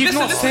 bro. Then he's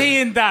not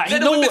saying that.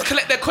 Let the women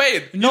collect their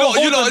coin. No,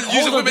 you know,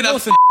 using women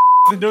as...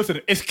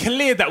 Listen, it's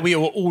clear that we are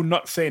all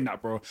not saying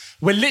that, bro.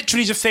 We're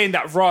literally just saying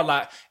that raw,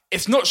 like,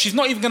 it's not. She's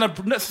not even gonna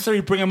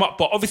necessarily bring him up,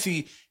 but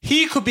obviously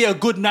he could be a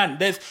good man.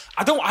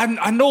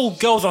 I know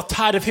girls are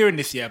tired of hearing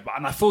this, and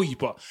I feel you,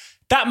 but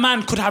that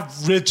man could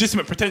have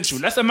legitimate potential.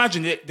 Let's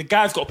imagine it. The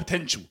guy's got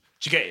potential.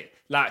 Do you get it?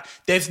 Like,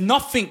 there's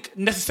nothing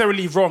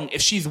necessarily wrong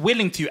if she's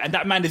willing to, and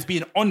that man is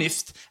being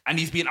honest and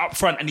he's being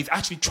upfront and he's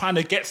actually trying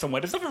to get somewhere.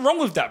 There's nothing wrong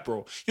with that,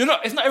 bro. It's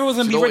not everyone's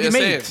gonna be ready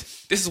made.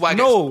 This is why.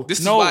 This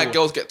is why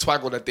girls get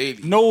twagged on a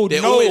daily.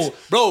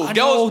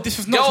 This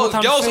is not what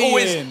I'm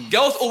saying.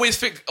 Girls always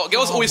think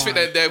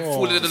that they're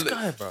falling in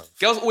love.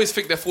 Girls always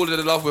think they're falling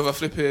in love with a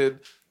flipping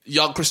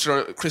young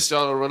Cristiano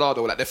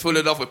Ronaldo. Like, they're falling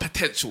in love with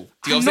potential.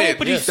 Do you know what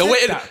I'm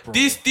saying?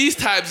 These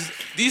times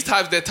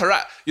they're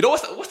Tarat. You know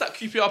what's that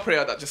QPR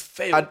player that just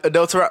failed?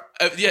 Adel Tarat.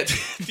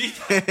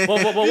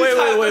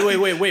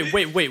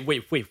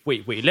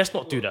 Wait. Let's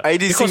not do that.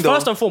 Because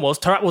first and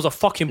foremost, Tarat was a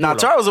fucking baller.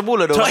 Tarat was a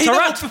baller though.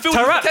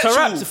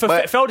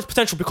 Tarat failed his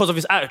potential because of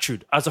his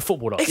attitude as a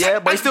footballer. Yeah,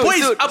 but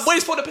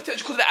boys for the potential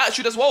because of the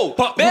attitude as well.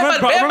 But Bear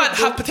man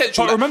have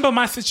potential. But remember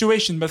my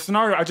situation, the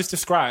scenario I just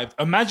described.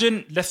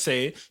 Imagine, let's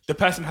say, the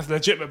person has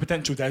legitimate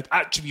potential. They're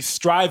actually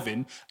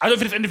striving. I don't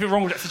think there's anything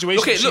wrong with that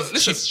situation. Okay, look,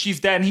 listen. She's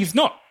there and he's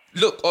not.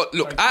 Look.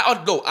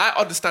 I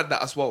understand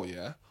that as well.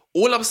 Yeah.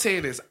 All I'm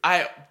saying is,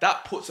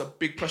 that puts a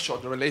big pressure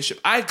on the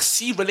relationship. I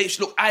see relationship.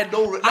 Look, I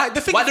know.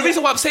 The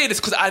reason why I'm saying this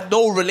is because I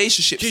know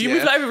relationships. You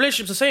move like every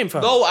relationship's the same,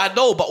 fam. No, I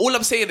know, but all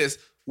I'm saying is,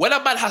 when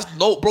a man has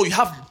bro, you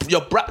have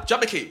your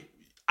Jamaican.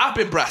 I've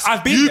been brass.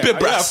 You've been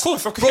brass. Yeah,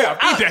 of course. Okay,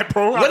 I've been there,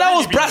 bro. When I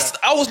was brass,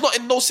 I was not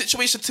in no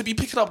situation to be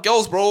picking up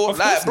girls, bro.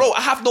 Like, bro,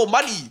 I have no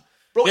money,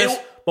 bro. Yes,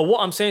 but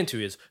what I'm saying to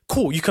you is,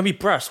 cool, you can be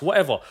brass,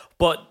 whatever.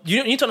 But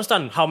you need to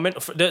understand how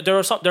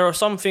there are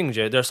some things,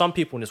 yeah. There are some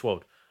people in this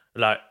world,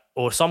 like,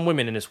 or some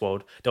women in this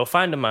world, they'll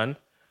find a man.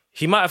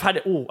 He might have had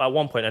it all at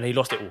one point and he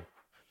lost it all.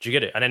 Do you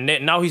get it? And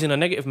then now he's in a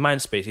negative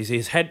mind space.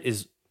 His head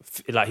is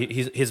like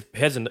his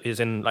head is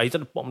in like he's at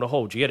the bottom of the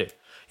hole. Do you get it?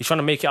 He's trying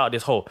to make it out of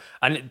this hole.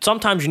 And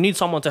sometimes you need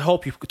someone to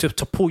help you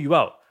to pull you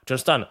out. Do you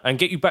understand? And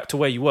get you back to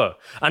where you were.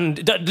 And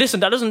that's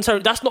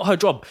not her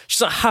job. She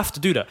doesn't have to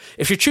do that.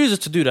 If she chooses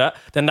to do that,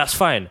 then that's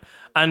fine.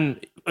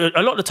 And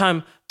a lot of the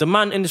time, the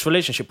man in this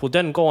relationship will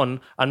then go on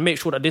and make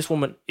sure that this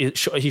woman, he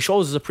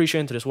shows his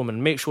appreciation to this woman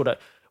and make sure that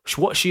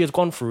what she has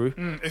gone through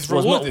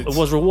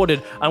was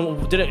rewarded,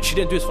 and she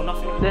didn't do this for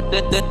nothing.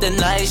 The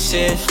night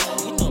shift.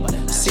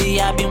 See,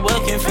 I've been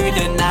working through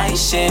the night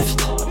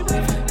shift.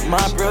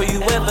 My bro,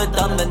 you ever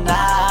done the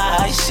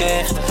night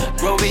shift?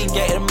 Bro, ain't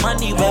getting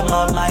money where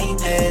my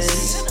mind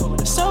is.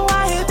 So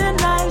I hit the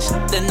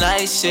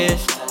night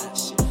shift.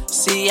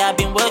 See, I've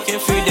been working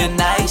through the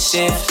night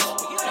shift.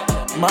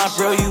 My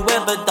bro, you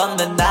ever done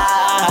the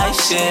night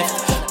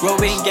shift? Bro,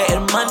 ain't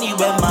getting money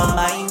where my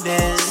mind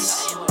is.